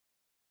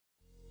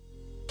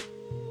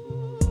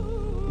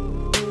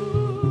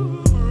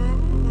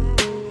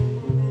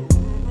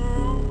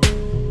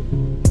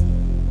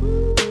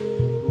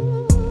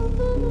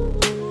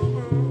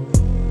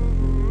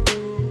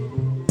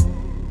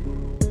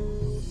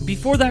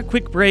 Before that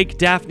quick break,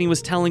 Daphne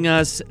was telling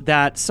us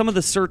that some of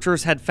the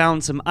searchers had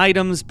found some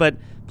items, but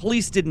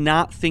police did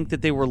not think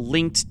that they were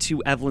linked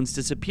to Evelyn's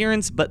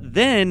disappearance. But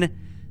then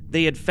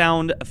they had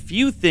found a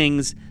few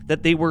things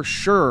that they were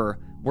sure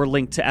were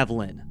linked to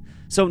Evelyn.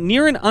 So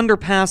near an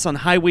underpass on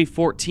Highway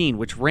 14,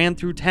 which ran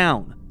through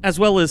town, as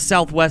well as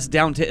southwest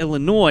down to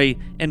Illinois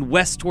and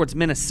west towards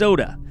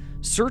Minnesota,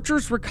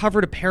 searchers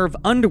recovered a pair of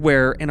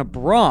underwear and a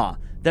bra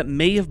that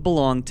may have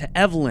belonged to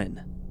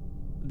Evelyn.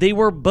 They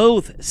were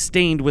both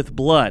stained with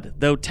blood,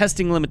 though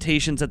testing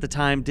limitations at the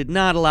time did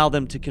not allow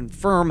them to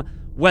confirm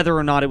whether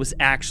or not it was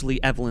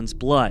actually Evelyn's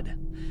blood.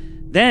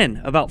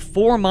 Then, about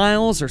 4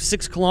 miles or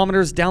 6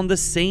 kilometers down the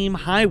same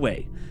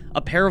highway,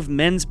 a pair of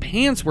men's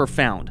pants were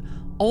found,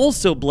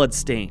 also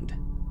blood-stained.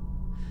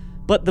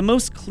 But the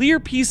most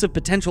clear piece of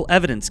potential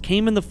evidence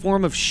came in the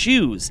form of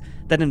shoes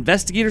that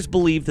investigators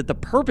believe that the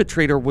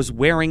perpetrator was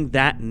wearing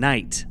that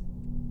night.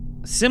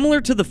 Similar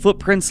to the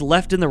footprints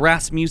left in the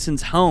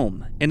Rasmussen's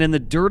home and in the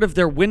dirt of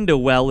their window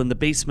well in the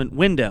basement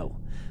window,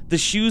 the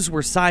shoes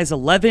were size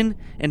 11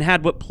 and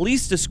had what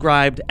police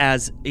described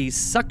as a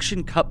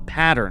suction cup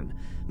pattern,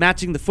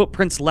 matching the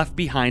footprints left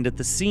behind at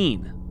the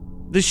scene.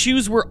 The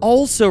shoes were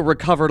also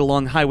recovered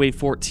along Highway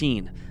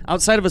 14,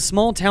 outside of a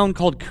small town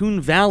called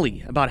Coon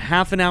Valley, about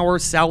half an hour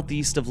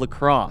southeast of La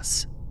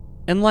Crosse.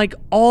 And like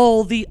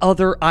all the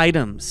other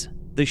items,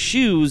 the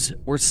shoes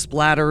were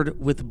splattered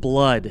with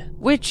blood.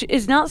 Which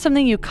is not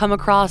something you come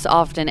across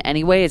often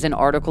anyway, as an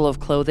article of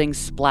clothing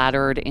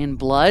splattered in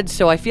blood.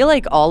 So I feel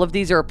like all of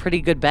these are a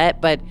pretty good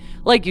bet, but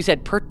like you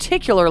said,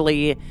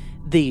 particularly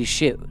these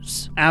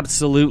shoes.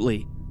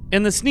 Absolutely.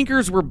 And the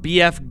sneakers were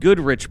BF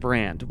Goodrich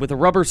brand, with a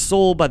rubber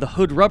sole by the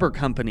Hood Rubber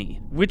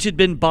Company, which had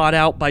been bought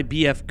out by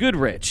BF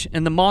Goodrich,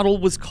 and the model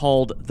was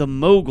called the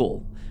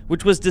Mogul,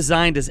 which was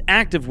designed as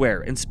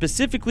activewear and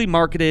specifically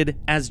marketed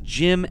as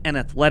gym and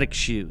athletic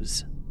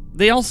shoes.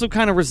 They also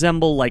kind of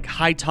resemble like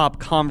high-top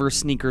Converse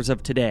sneakers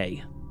of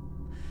today.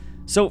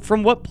 So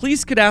from what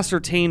police could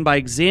ascertain by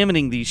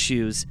examining these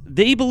shoes,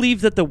 they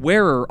believed that the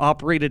wearer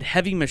operated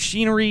heavy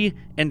machinery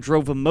and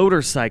drove a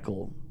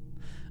motorcycle.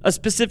 A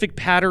specific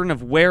pattern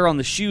of wear on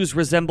the shoes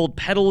resembled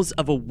pedals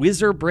of a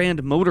Whizzer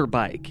brand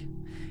motorbike.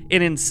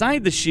 And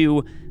inside the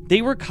shoe,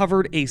 they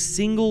recovered a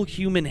single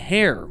human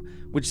hair,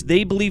 which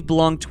they believed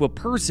belonged to a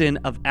person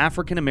of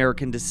African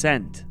American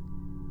descent.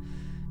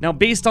 Now,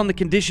 based on the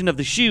condition of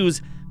the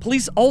shoes,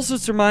 police also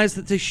surmised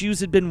that the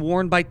shoes had been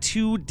worn by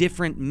two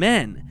different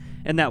men,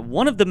 and that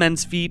one of the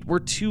men's feet were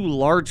too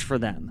large for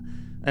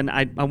them. And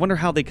I wonder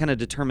how they kind of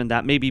determined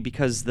that, maybe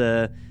because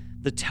the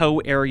toe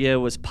area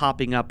was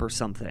popping up or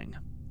something.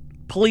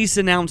 Police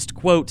announced,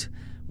 quote,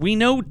 "We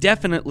know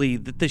definitely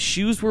that the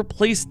shoes were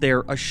placed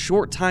there a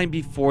short time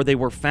before they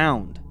were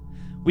found.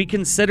 We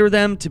consider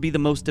them to be the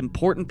most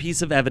important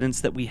piece of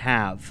evidence that we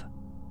have."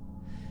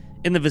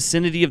 In the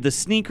vicinity of the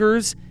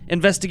sneakers,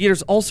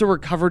 investigators also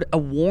recovered a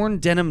worn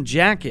denim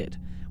jacket,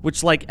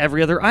 which, like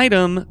every other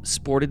item,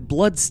 sported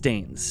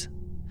bloodstains.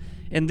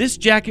 And this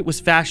jacket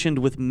was fashioned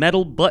with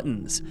metal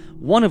buttons,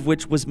 one of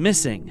which was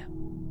missing.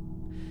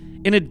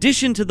 In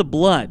addition to the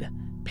blood,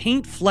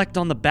 paint flecked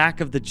on the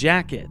back of the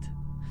jacket.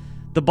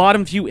 The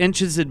bottom few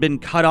inches had been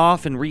cut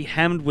off and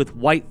rehemmed with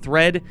white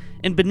thread,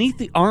 and beneath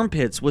the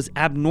armpits was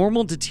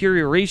abnormal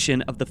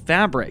deterioration of the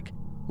fabric,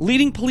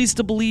 leading police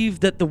to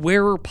believe that the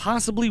wearer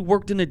possibly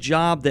worked in a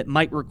job that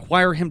might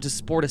require him to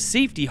sport a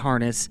safety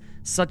harness,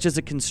 such as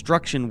a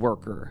construction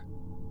worker.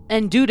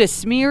 And due to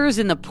smears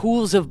in the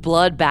pools of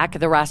blood back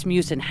at the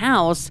Rasmussen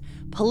house,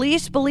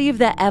 police believe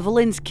that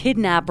Evelyn's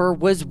kidnapper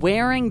was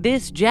wearing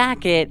this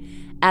jacket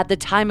at the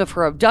time of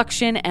her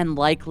abduction and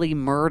likely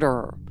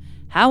murder.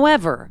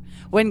 However,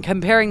 when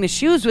comparing the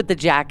shoes with the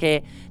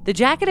jacket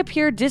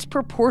appeared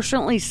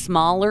disproportionately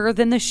smaller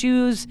than the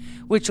shoes,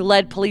 which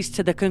led police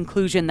to the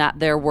conclusion that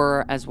there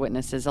were, as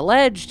witnesses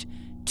alleged,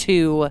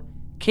 two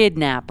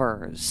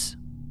kidnappers.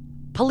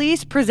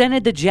 Police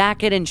presented the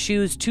jacket and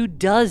shoes to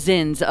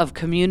dozens of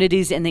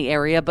communities in the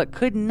area, but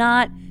could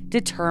not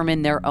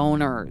determine their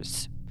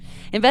owners.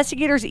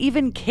 Investigators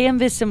even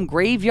canvassed some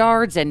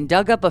graveyards and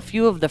dug up a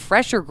few of the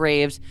fresher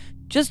graves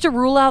just to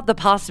rule out the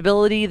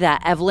possibility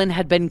that Evelyn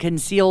had been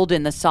concealed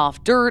in the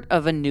soft dirt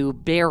of a new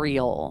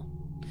burial.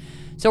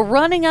 So,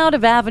 running out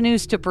of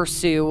avenues to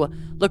pursue,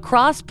 La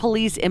Crosse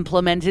police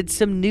implemented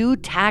some new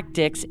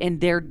tactics in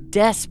their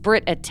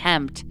desperate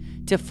attempt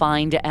to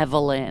find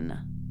Evelyn.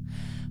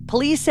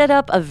 Police set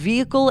up a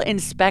vehicle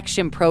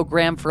inspection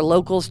program for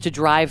locals to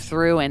drive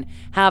through and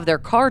have their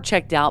car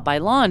checked out by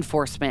law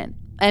enforcement.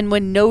 And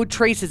when no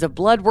traces of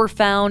blood were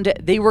found,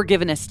 they were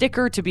given a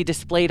sticker to be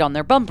displayed on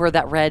their bumper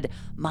that read,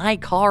 "My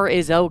car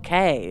is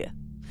okay."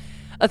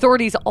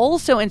 Authorities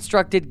also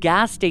instructed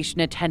gas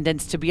station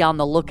attendants to be on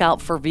the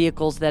lookout for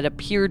vehicles that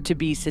appeared to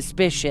be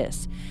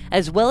suspicious,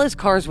 as well as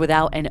cars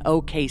without an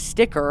OK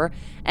sticker,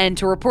 and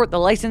to report the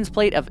license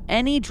plate of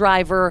any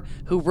driver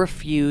who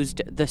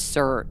refused the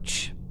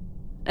search.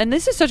 And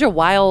this is such a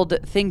wild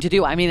thing to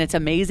do. I mean, it's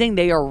amazing.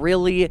 They are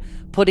really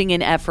putting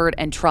in effort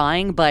and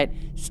trying, but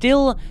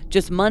still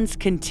just months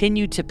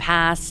continue to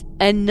pass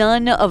and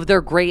none of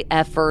their great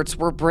efforts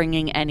were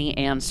bringing any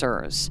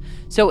answers.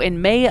 So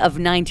in May of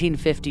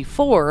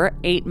 1954,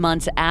 8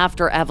 months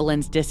after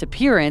Evelyn's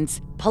disappearance,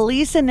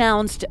 police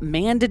announced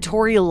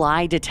mandatory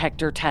lie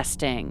detector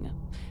testing.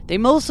 They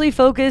mostly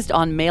focused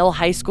on male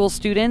high school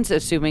students,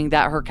 assuming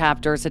that her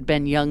captors had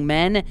been young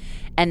men,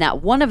 and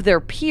that one of their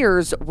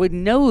peers would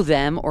know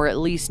them or at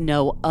least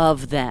know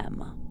of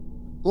them.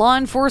 Law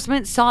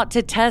enforcement sought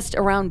to test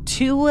around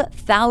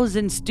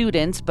 2,000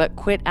 students, but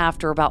quit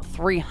after about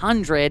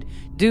 300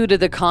 due to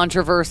the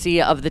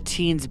controversy of the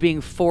teens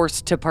being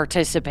forced to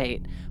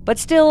participate. But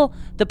still,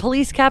 the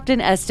police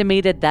captain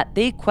estimated that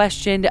they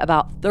questioned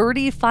about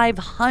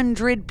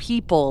 3,500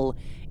 people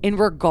in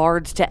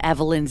regards to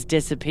Evelyn's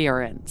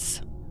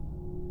disappearance.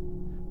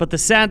 But the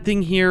sad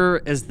thing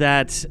here is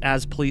that,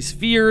 as police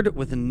feared,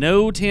 with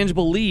no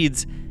tangible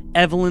leads,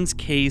 Evelyn's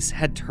case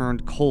had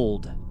turned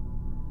cold.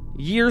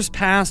 Years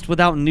passed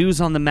without news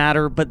on the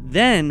matter, but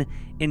then,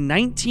 In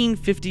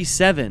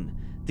 1957,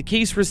 the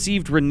case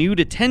received renewed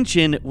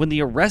attention when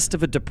the arrest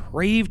of a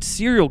depraved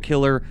serial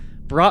killer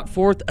brought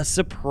forth a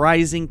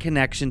surprising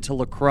connection to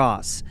La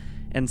Crosse,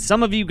 and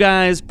some of you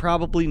guys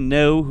probably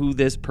know who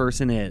this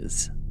person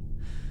is.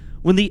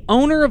 When the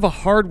owner of a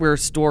hardware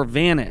store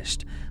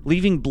vanished,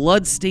 leaving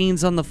blood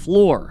stains on the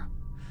floor,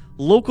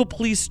 local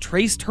police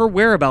traced her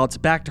whereabouts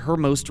back to her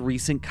most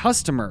recent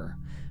customer,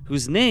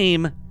 whose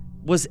name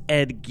was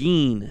Ed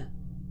Gein.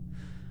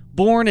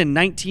 Born in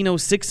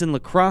 1906 in La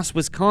Crosse,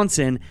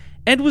 Wisconsin,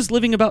 Ed was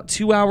living about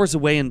 2 hours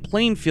away in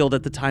Plainfield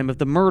at the time of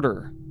the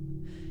murder.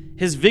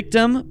 His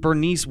victim,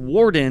 Bernice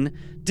Warden,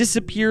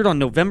 disappeared on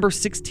November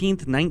 16,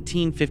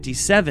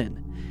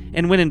 1957,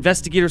 and when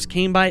investigators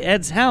came by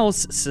Ed's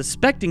house,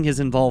 suspecting his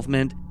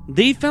involvement,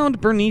 they found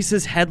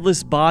Bernice's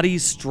headless body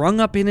strung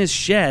up in his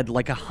shed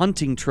like a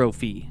hunting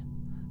trophy.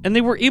 And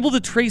they were able to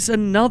trace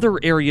another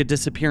area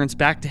disappearance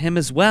back to him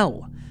as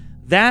well,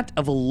 that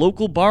of a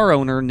local bar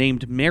owner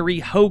named Mary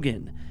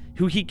Hogan,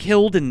 who he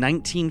killed in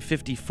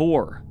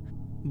 1954.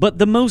 But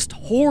the most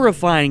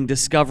horrifying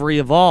discovery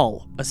of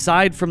all,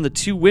 aside from the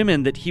 2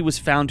 women that he was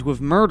found to have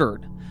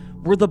murdered,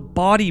 were the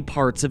body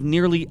parts of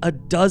nearly a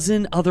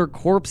dozen other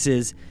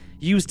corpses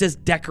used as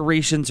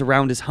decorations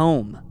around his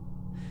home.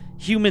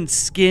 Human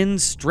skin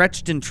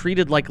stretched and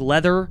treated like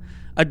leather,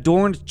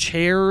 adorned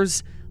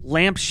chairs,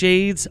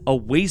 lampshades, a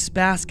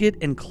wastebasket,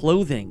 and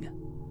clothing.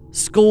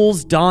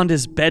 Skulls donned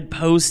as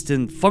bedposts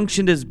and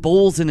functioned as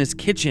bowls in his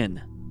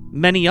kitchen.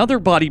 Many other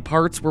body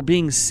parts were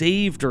being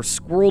saved or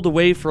squirreled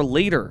away for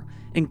later,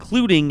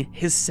 including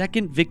his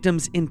second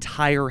victim's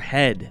entire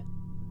head.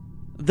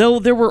 Though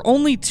there were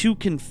only 2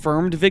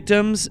 confirmed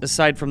victims,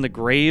 aside from the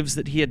graves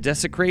that he had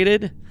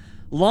desecrated,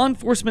 law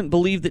enforcement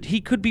believed that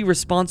he could be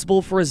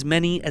responsible for as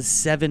many as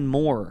 7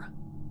 more.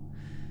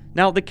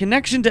 Now, the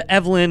connection to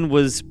Evelyn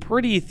was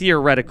pretty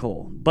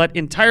theoretical, but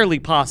entirely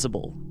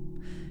possible.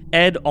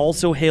 Ed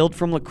also hailed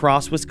from La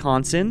Crosse,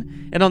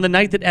 Wisconsin, and on the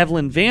night that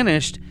Evelyn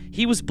vanished,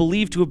 he was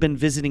believed to have been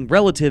visiting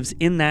relatives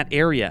in that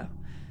area.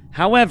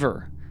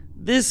 However,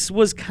 this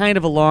was kind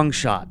of a long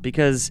shot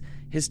because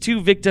his 2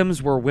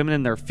 victims were women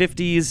in their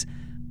 50s,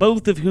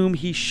 both of whom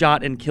he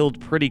shot and killed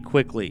pretty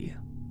quickly.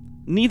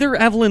 Neither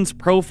Evelyn's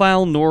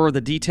profile nor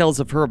the details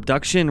of her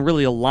abduction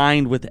really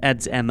aligned with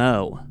Ed's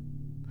MO.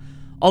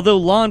 Although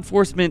law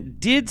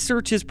enforcement did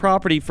search his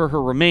property for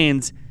her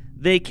remains,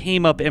 they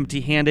came up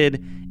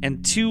empty-handed,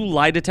 and 2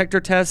 lie detector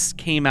tests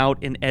came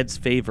out in Ed's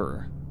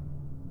favor.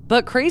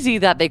 But crazy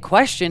that they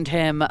questioned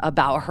him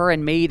about her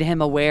and made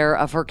him aware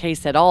of her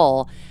case at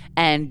all,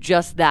 and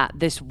just that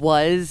this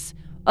was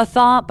a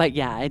thought, but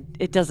yeah,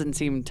 it doesn't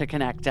seem to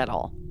connect at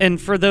all.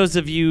 And for those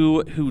of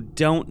you who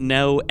don't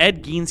know,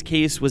 Ed Gein's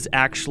case was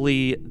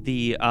actually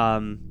the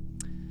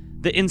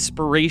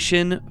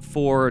inspiration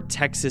for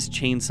Texas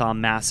Chainsaw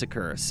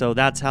Massacre. So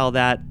that's how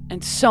that...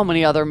 And so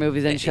many other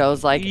movies and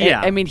shows. Like,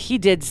 yeah. I mean, he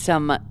did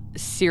some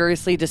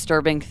seriously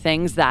disturbing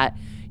things that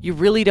you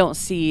really don't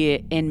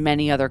see in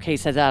many other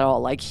cases at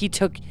all. Like, he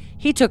took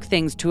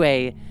things to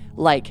a,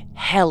 like,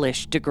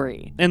 hellish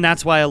degree. And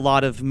that's why a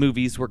lot of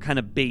movies were kind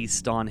of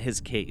based on his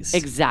case.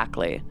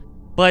 Exactly.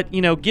 But,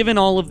 given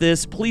all of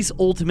this, police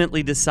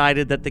ultimately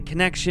decided that the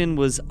connection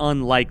was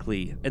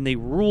unlikely, and they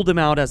ruled him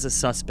out as a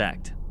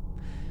suspect.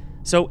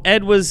 So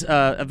Ed was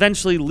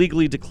eventually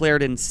legally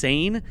declared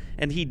insane,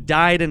 and he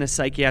died in a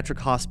psychiatric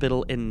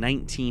hospital in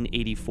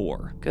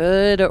 1984.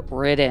 Good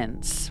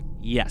riddance.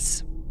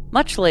 Yes.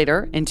 Much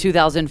later, in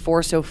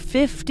 2004, so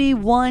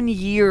 51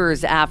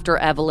 years after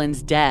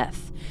Evelyn's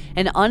death,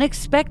 an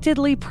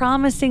unexpectedly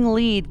promising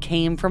lead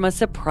came from a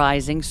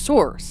surprising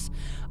source.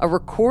 A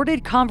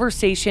recorded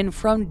conversation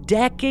from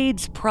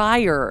decades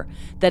prior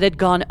that had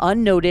gone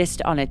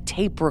unnoticed on a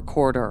tape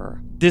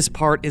recorder. This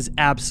part is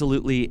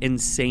absolutely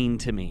insane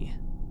to me.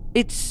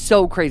 It's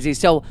so crazy.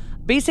 So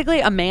basically,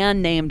 a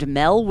man named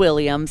Mel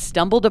Williams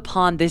stumbled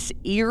upon this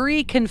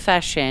eerie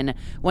confession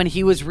when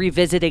he was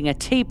revisiting a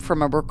tape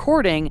from a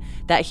recording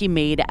that he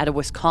made at a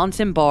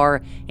Wisconsin bar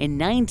in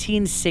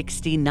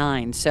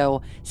 1969,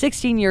 so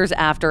 16 years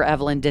after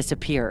Evelyn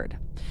disappeared.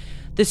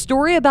 The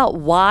story about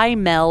why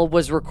Mel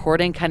was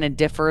recording kind of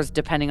differs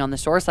depending on the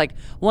source. Like,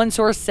 one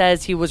source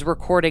says he was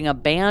recording a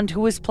band who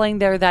was playing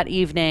there that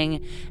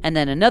evening, and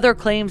then another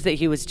claims that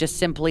he was just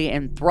simply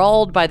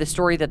enthralled by the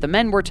story that the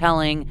men were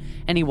telling,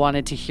 and he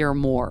wanted to hear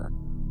more.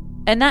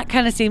 And that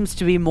kind of seems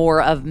to be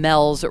more of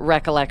Mel's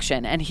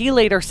recollection. And he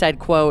later said,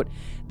 quote,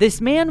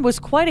 "This man was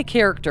quite a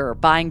character,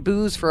 buying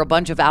booze for a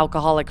bunch of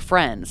alcoholic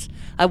friends.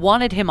 I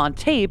wanted him on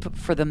tape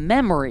for the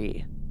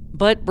memory."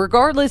 But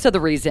regardless of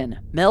the reason,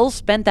 Mel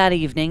spent that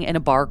evening in a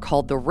bar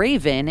called The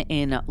Raven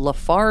in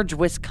Lafarge,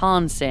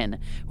 Wisconsin,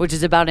 which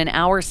is about an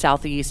hour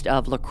southeast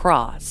of La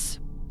Crosse.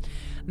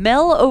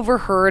 Mel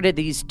overheard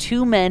these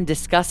 2 men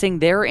discussing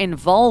their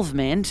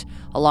involvement,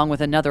 along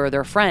with another of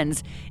their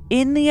friends,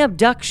 in the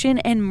abduction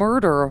and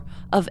murder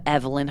of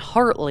Evelyn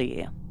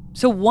Hartley.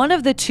 So one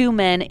of the 2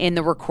 men in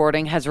the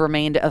recording has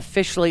remained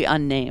officially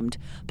unnamed,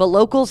 but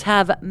locals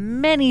have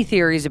many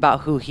theories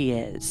about who he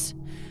is.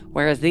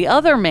 Whereas the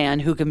other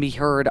man who can be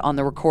heard on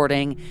the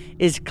recording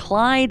is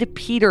Clyde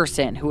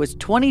Peterson, who was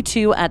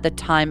 22 at the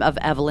time of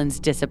Evelyn's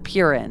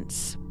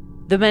disappearance.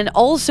 The men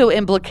also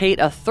implicate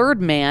a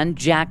third man,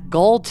 Jack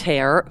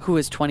Galtair, who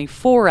was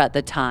 24 at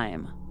the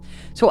time.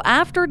 So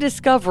after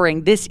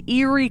discovering this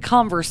eerie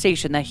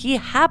conversation that he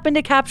happened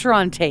to capture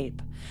on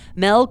tape,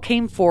 Mel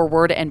came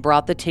forward and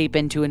brought the tape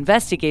in to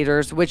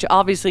investigators, which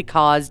obviously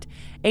caused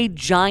a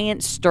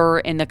giant stir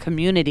in the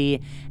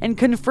community and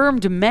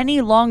confirmed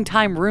many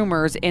longtime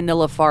rumors in the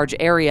Lafarge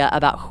area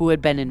about who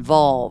had been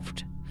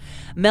involved.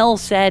 Mel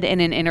said in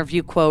an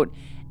interview, quote,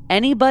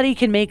 "Anybody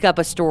can make up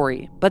a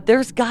story, but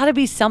there's got to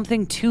be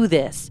something to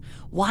this.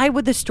 Why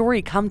would the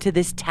story come to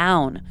this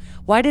town?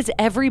 Why does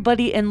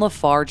everybody in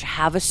Lafarge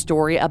have a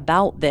story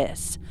about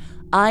this?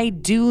 I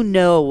do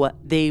know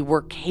they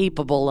were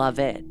capable of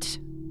it."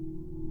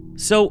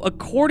 So,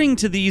 according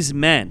to these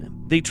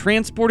men, they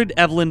transported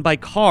Evelyn by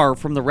car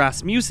from the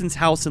Rasmussen's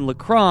house in La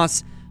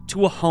Crosse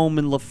to a home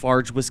in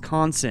Lafarge,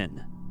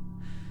 Wisconsin.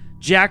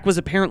 Jack was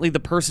apparently the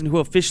person who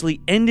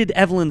officially ended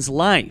Evelyn's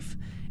life,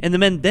 and the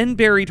men then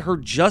buried her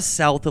just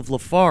south of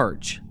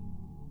Lafarge.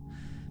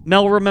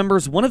 Mel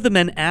remembers one of the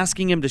men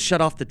asking him to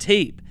shut off the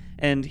tape,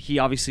 and he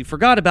obviously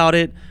forgot about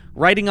it,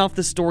 writing off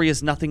the story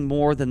as nothing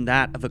more than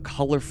that of a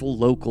colorful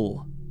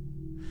local.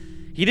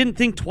 He didn't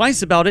think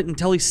twice about it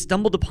until he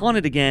stumbled upon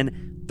it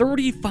again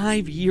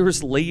 35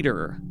 years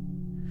later.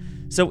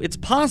 So it's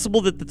possible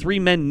that the three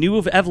men knew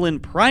of Evelyn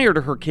prior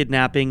to her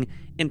kidnapping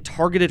and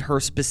targeted her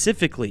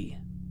specifically.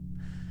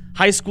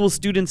 High school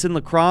students in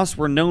La Crosse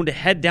were known to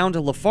head down to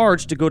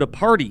Lafarge to go to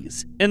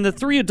parties, and the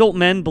three adult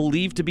men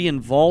believed to be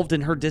involved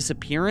in her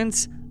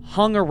disappearance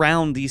hung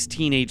around these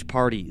teenage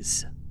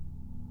parties.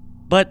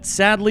 But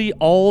sadly,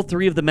 all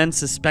three of the men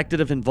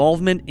suspected of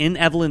involvement in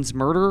Evelyn's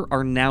murder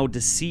are now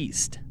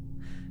deceased.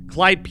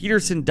 Clyde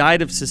Peterson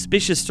died of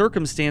suspicious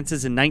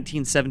circumstances in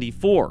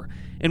 1974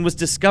 and was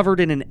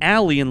discovered in an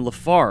alley in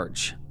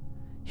Lafarge.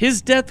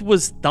 His death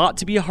was thought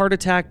to be a heart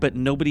attack, but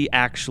nobody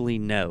actually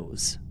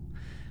knows.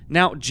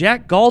 Now,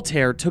 Jack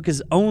Galtair took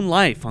his own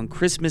life on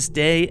Christmas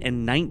Day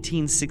in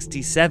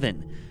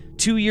 1967,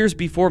 2 years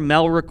before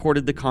Mel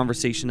recorded the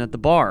conversation at the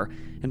bar,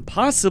 and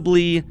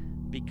possibly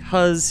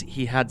because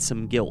he had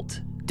some guilt.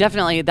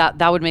 Definitely,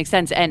 that would make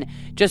sense. And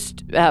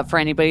just for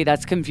anybody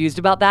that's confused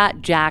about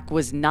that, Jack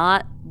was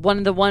not one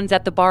of the ones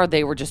at the bar.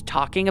 They were just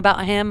talking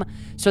about him.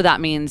 So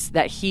that means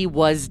that he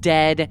was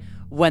dead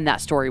when that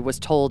story was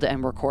told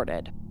and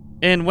recorded.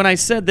 And when I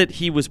said that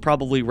he was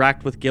probably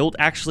racked with guilt,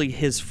 actually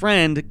his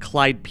friend,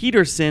 Clyde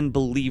Peterson,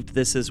 believed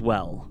this as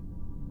well.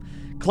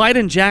 Clyde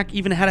and Jack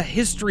even had a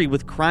history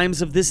with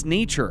crimes of this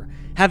nature,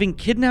 having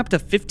kidnapped a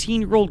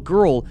 15-year-old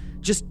girl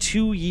just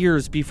 2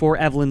 years before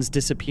Evelyn's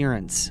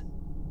disappearance.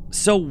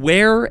 So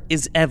where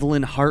is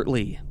Evelyn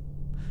Hartley?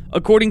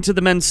 According to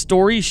the men's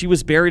story, she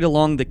was buried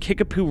along the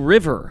Kickapoo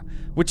River,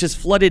 which has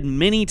flooded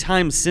many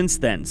times since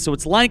then, so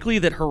it's likely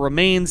that her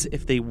remains,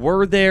 if they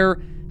were there,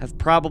 have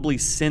probably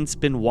since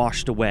been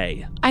washed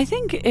away. I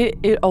think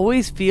it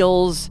always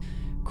feels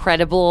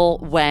credible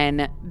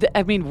when,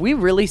 we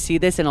really see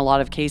this in a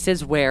lot of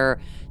cases where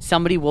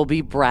somebody will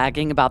be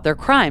bragging about their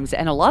crimes,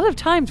 and a lot of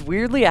times,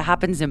 weirdly, it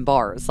happens in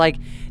bars. Like,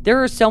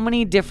 there are so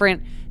many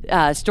different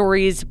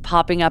stories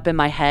popping up in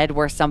my head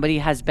where somebody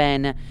has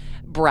been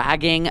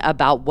bragging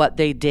about what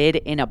they did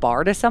in a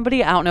bar to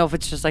somebody. I don't know if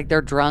it's just like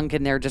they're drunk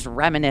and they're just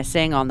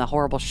reminiscing on the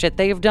horrible shit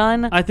they've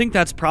done. I think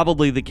that's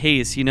probably the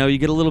case. You know, you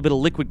get a little bit of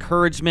liquid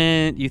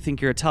couragement, you think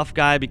you're a tough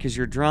guy because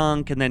you're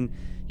drunk, and then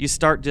you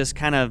start just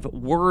kind of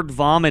word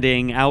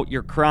vomiting out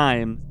your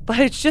crime. But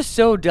it's just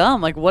so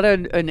dumb. Like, what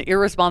an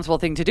irresponsible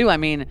thing to do. I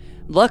mean,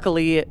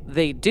 luckily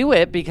they do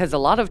it because a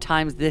lot of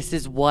times this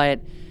is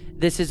what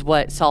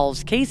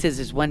solves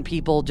cases, is when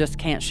people just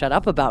can't shut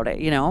up about it,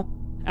 you know?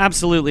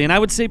 Absolutely. And I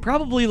would say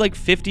probably like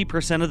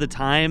 50% of the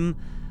time,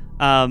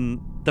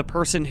 the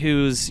person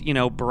who's,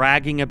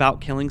 bragging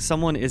about killing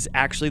someone is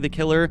actually the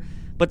killer.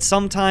 But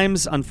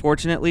sometimes,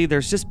 unfortunately,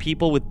 there's just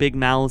people with big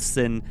mouths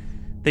and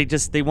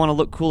they want to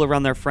look cool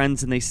around their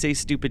friends and they say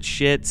stupid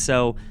shit.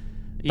 So,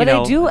 But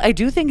I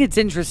do think it's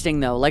interesting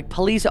though. Like,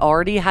 police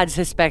already had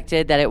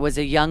suspected that it was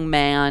a young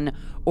man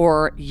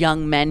or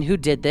young men who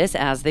did this,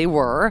 as they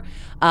were.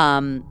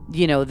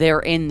 They're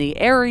in the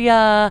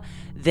area.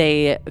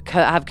 They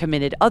have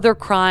committed other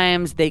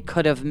crimes. They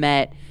could have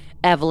met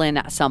Evelyn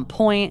at some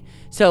point.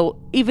 So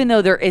even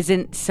though there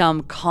isn't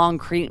some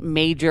concrete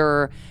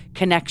major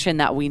connection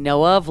that we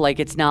know of, like,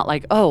 it's not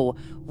like, oh,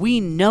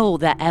 we know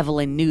that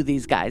Evelyn knew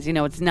these guys.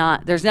 It's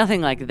not, there's nothing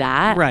like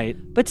that. Right.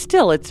 But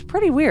still, it's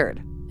pretty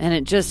weird. And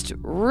it just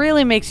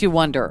really makes you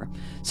wonder.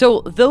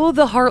 So though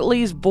the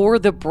Hartleys bore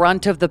the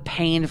brunt of the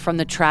pain from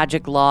the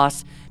tragic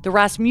loss, the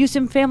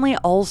Rasmussen family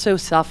also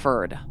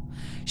suffered.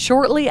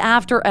 Shortly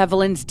after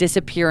Evelyn's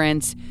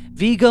disappearance,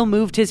 Viggo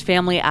moved his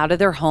family out of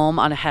their home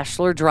on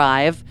Heschler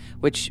Drive,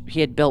 which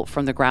he had built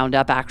from the ground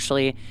up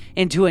actually,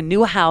 into a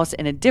new house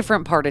in a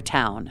different part of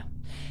town.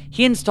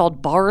 He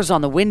installed bars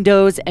on the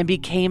windows and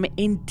became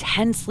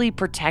intensely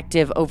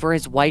protective over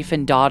his wife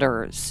and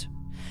daughters.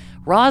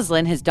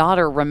 Rosalind, his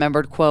daughter,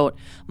 remembered, quote,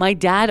 "My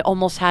dad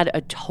almost had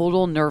a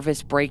total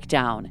nervous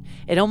breakdown.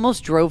 It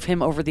almost drove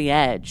him over the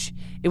edge.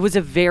 It was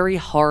a very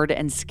hard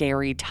and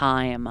scary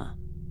time."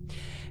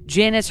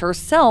 Janice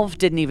herself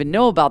didn't even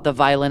know about the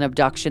violent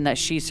abduction that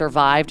she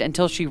survived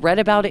until she read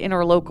about it in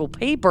her local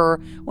paper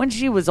when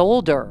she was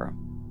older.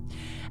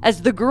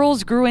 As the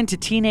girls grew into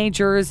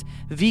teenagers,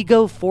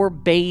 Vigo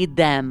forbade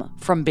them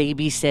from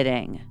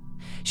babysitting.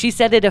 She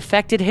said it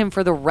affected him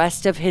for the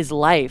rest of his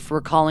life,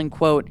 recalling,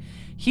 quote,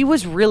 "He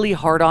was really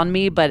hard on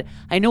me, but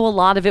I know a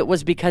lot of it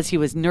was because he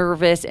was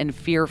nervous and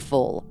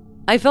fearful.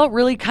 I felt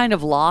really kind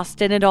of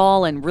lost in it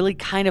all and really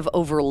kind of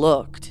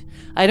overlooked.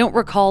 I don't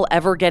recall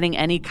ever getting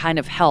any kind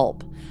of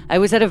help. I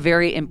was at a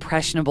very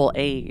impressionable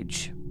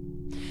age."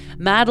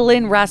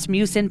 Madeline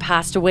Rasmussen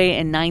passed away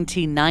in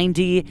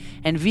 1990,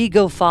 and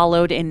Vigo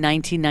followed in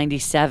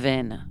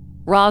 1997.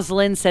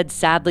 Rosalind said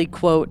sadly,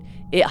 quote,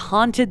 "It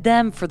haunted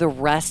them for the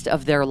rest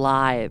of their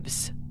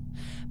lives."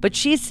 But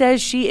she says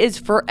she is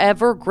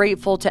forever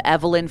grateful to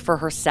Evelyn for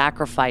her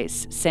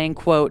sacrifice, saying,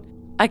 quote,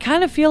 "I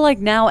kind of feel like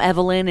now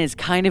Evelyn is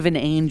kind of an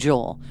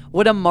angel.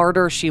 What a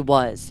martyr she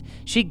was.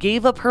 She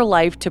gave up her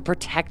life to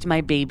protect my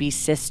baby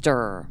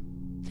sister."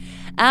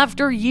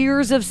 After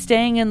years of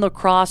staying in La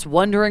Crosse,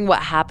 wondering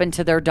what happened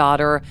to their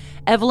daughter,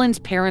 Evelyn's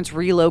parents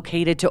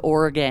relocated to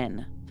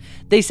Oregon.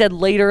 They said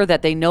later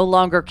that they no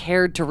longer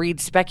cared to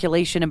read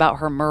speculation about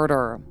her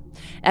murder.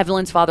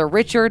 Evelyn's father,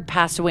 Richard,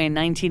 passed away in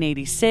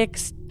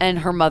 1986, and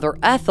her mother,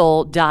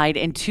 Ethel, died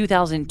in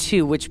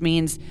 2002, which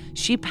means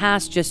she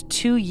passed just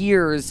 2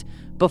 years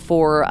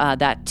before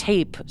that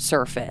tape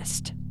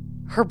surfaced.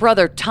 Her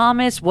brother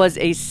Thomas was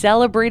a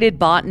celebrated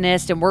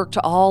botanist and worked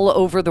all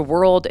over the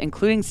world,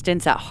 including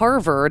stints at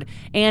Harvard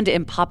and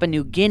in Papua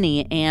New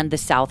Guinea and the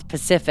South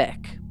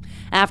Pacific.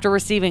 After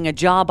receiving a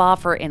job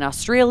offer in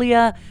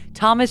Australia,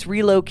 Thomas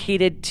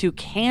relocated to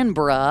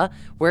Canberra,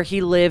 where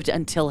he lived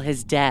until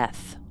his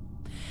death.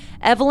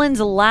 Evelyn's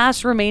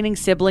last remaining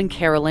sibling,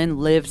 Carolyn,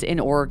 lives in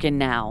Oregon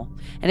now.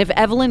 And if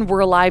Evelyn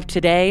were alive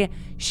today,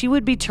 she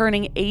would be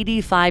turning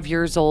 85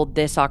 years old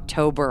this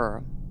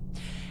October.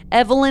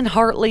 Evelyn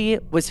Hartley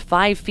was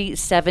 5 feet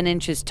 7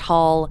 inches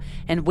tall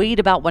and weighed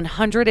about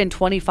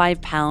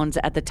 125 pounds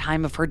at the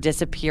time of her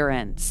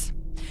disappearance.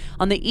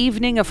 On the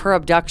evening of her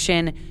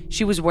abduction,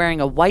 she was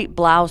wearing a white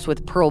blouse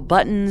with pearl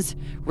buttons,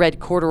 red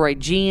corduroy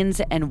jeans,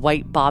 and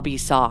white bobby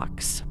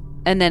socks.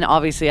 And then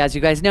obviously, as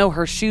you guys know,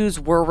 her shoes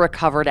were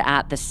recovered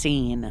at the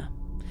scene.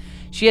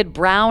 She had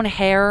brown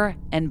hair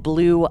and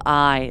blue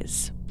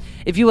eyes.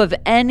 If you have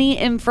any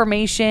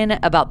information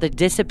about the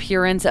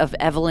disappearance of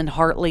Evelyn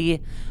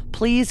Hartley,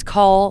 please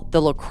call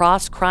the La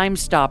Crosse Crime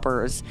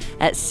Stoppers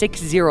at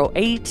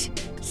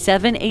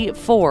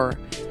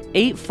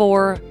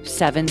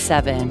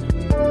 608-784-8477.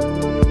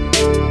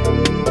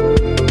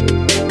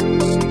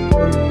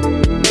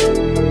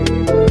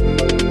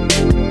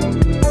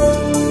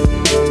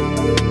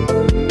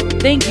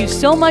 Thank you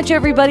so much,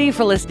 everybody,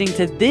 for listening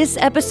to this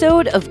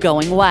episode of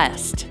Going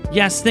West.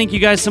 Yes, thank you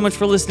guys so much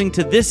for listening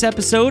to this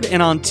episode,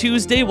 and on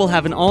Tuesday we'll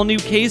have an all-new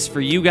case for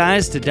you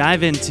guys to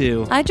dive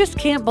into. I just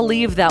can't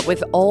believe that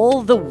with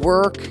all the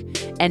work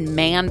and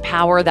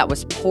manpower that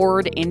was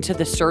poured into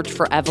the search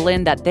for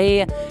Evelyn, that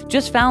they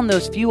just found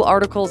those few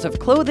articles of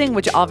clothing,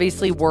 which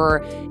obviously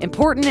were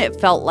important.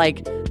 It felt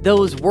like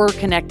those were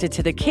connected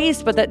to the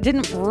case, but that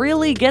didn't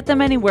really get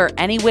them anywhere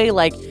anyway.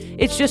 Like,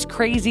 it's just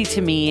crazy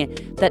to me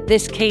that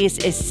this case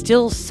is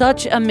still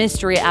such a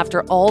mystery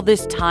after all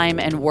this time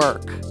and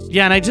work.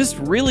 Yeah, and I just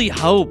really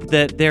hope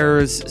that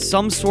there's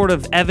some sort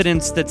of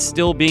evidence that's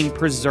still being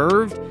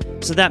preserved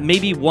so that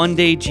maybe one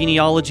day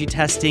genealogy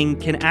testing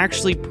can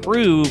actually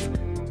prove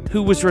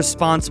who was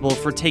responsible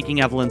for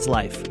taking Evelyn's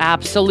life.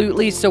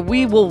 Absolutely. So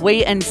we will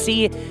wait and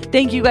see.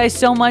 Thank you guys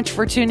so much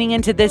for tuning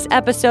into this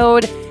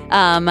episode.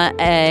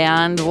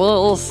 And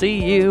we'll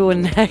see you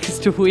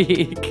next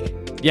week.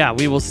 Yeah,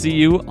 we will see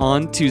you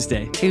on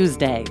Tuesday.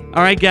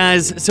 All right,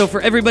 guys. So for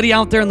everybody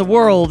out there in the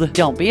world,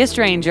 don't be a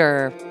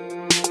stranger.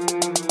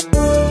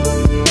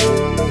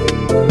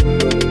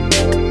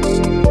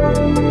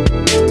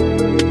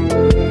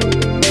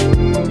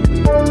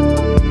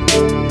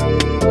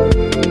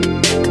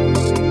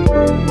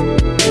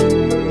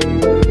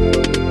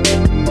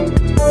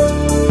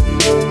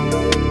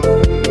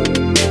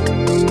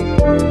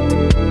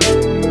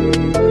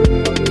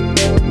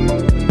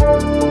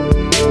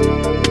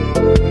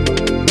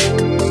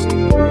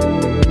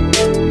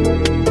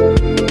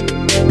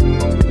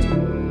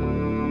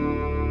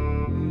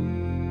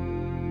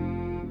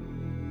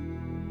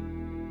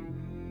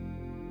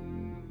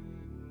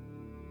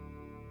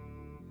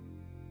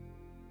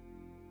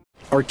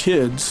 Our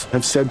kids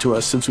have said to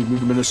us since we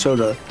moved to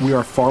Minnesota, we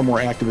are far more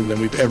active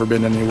than we've ever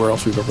been anywhere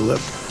else we've ever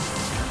lived.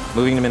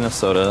 Moving to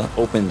Minnesota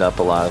opened up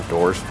a lot of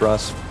doors for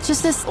us.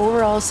 Just this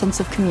overall sense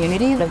of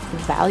community, of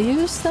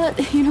values that,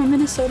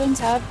 Minnesotans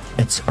have.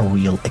 It's a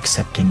real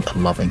accepting,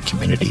 loving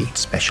community,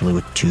 especially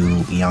with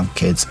 2 young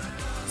kids.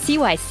 See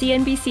why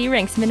CNBC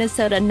ranks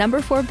Minnesota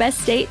 #4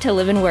 best state to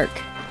live and work.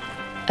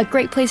 A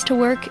great place to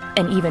work,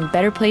 an even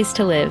better place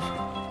to live.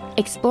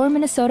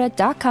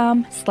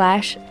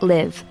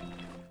 ExploreMinnesota.com/live.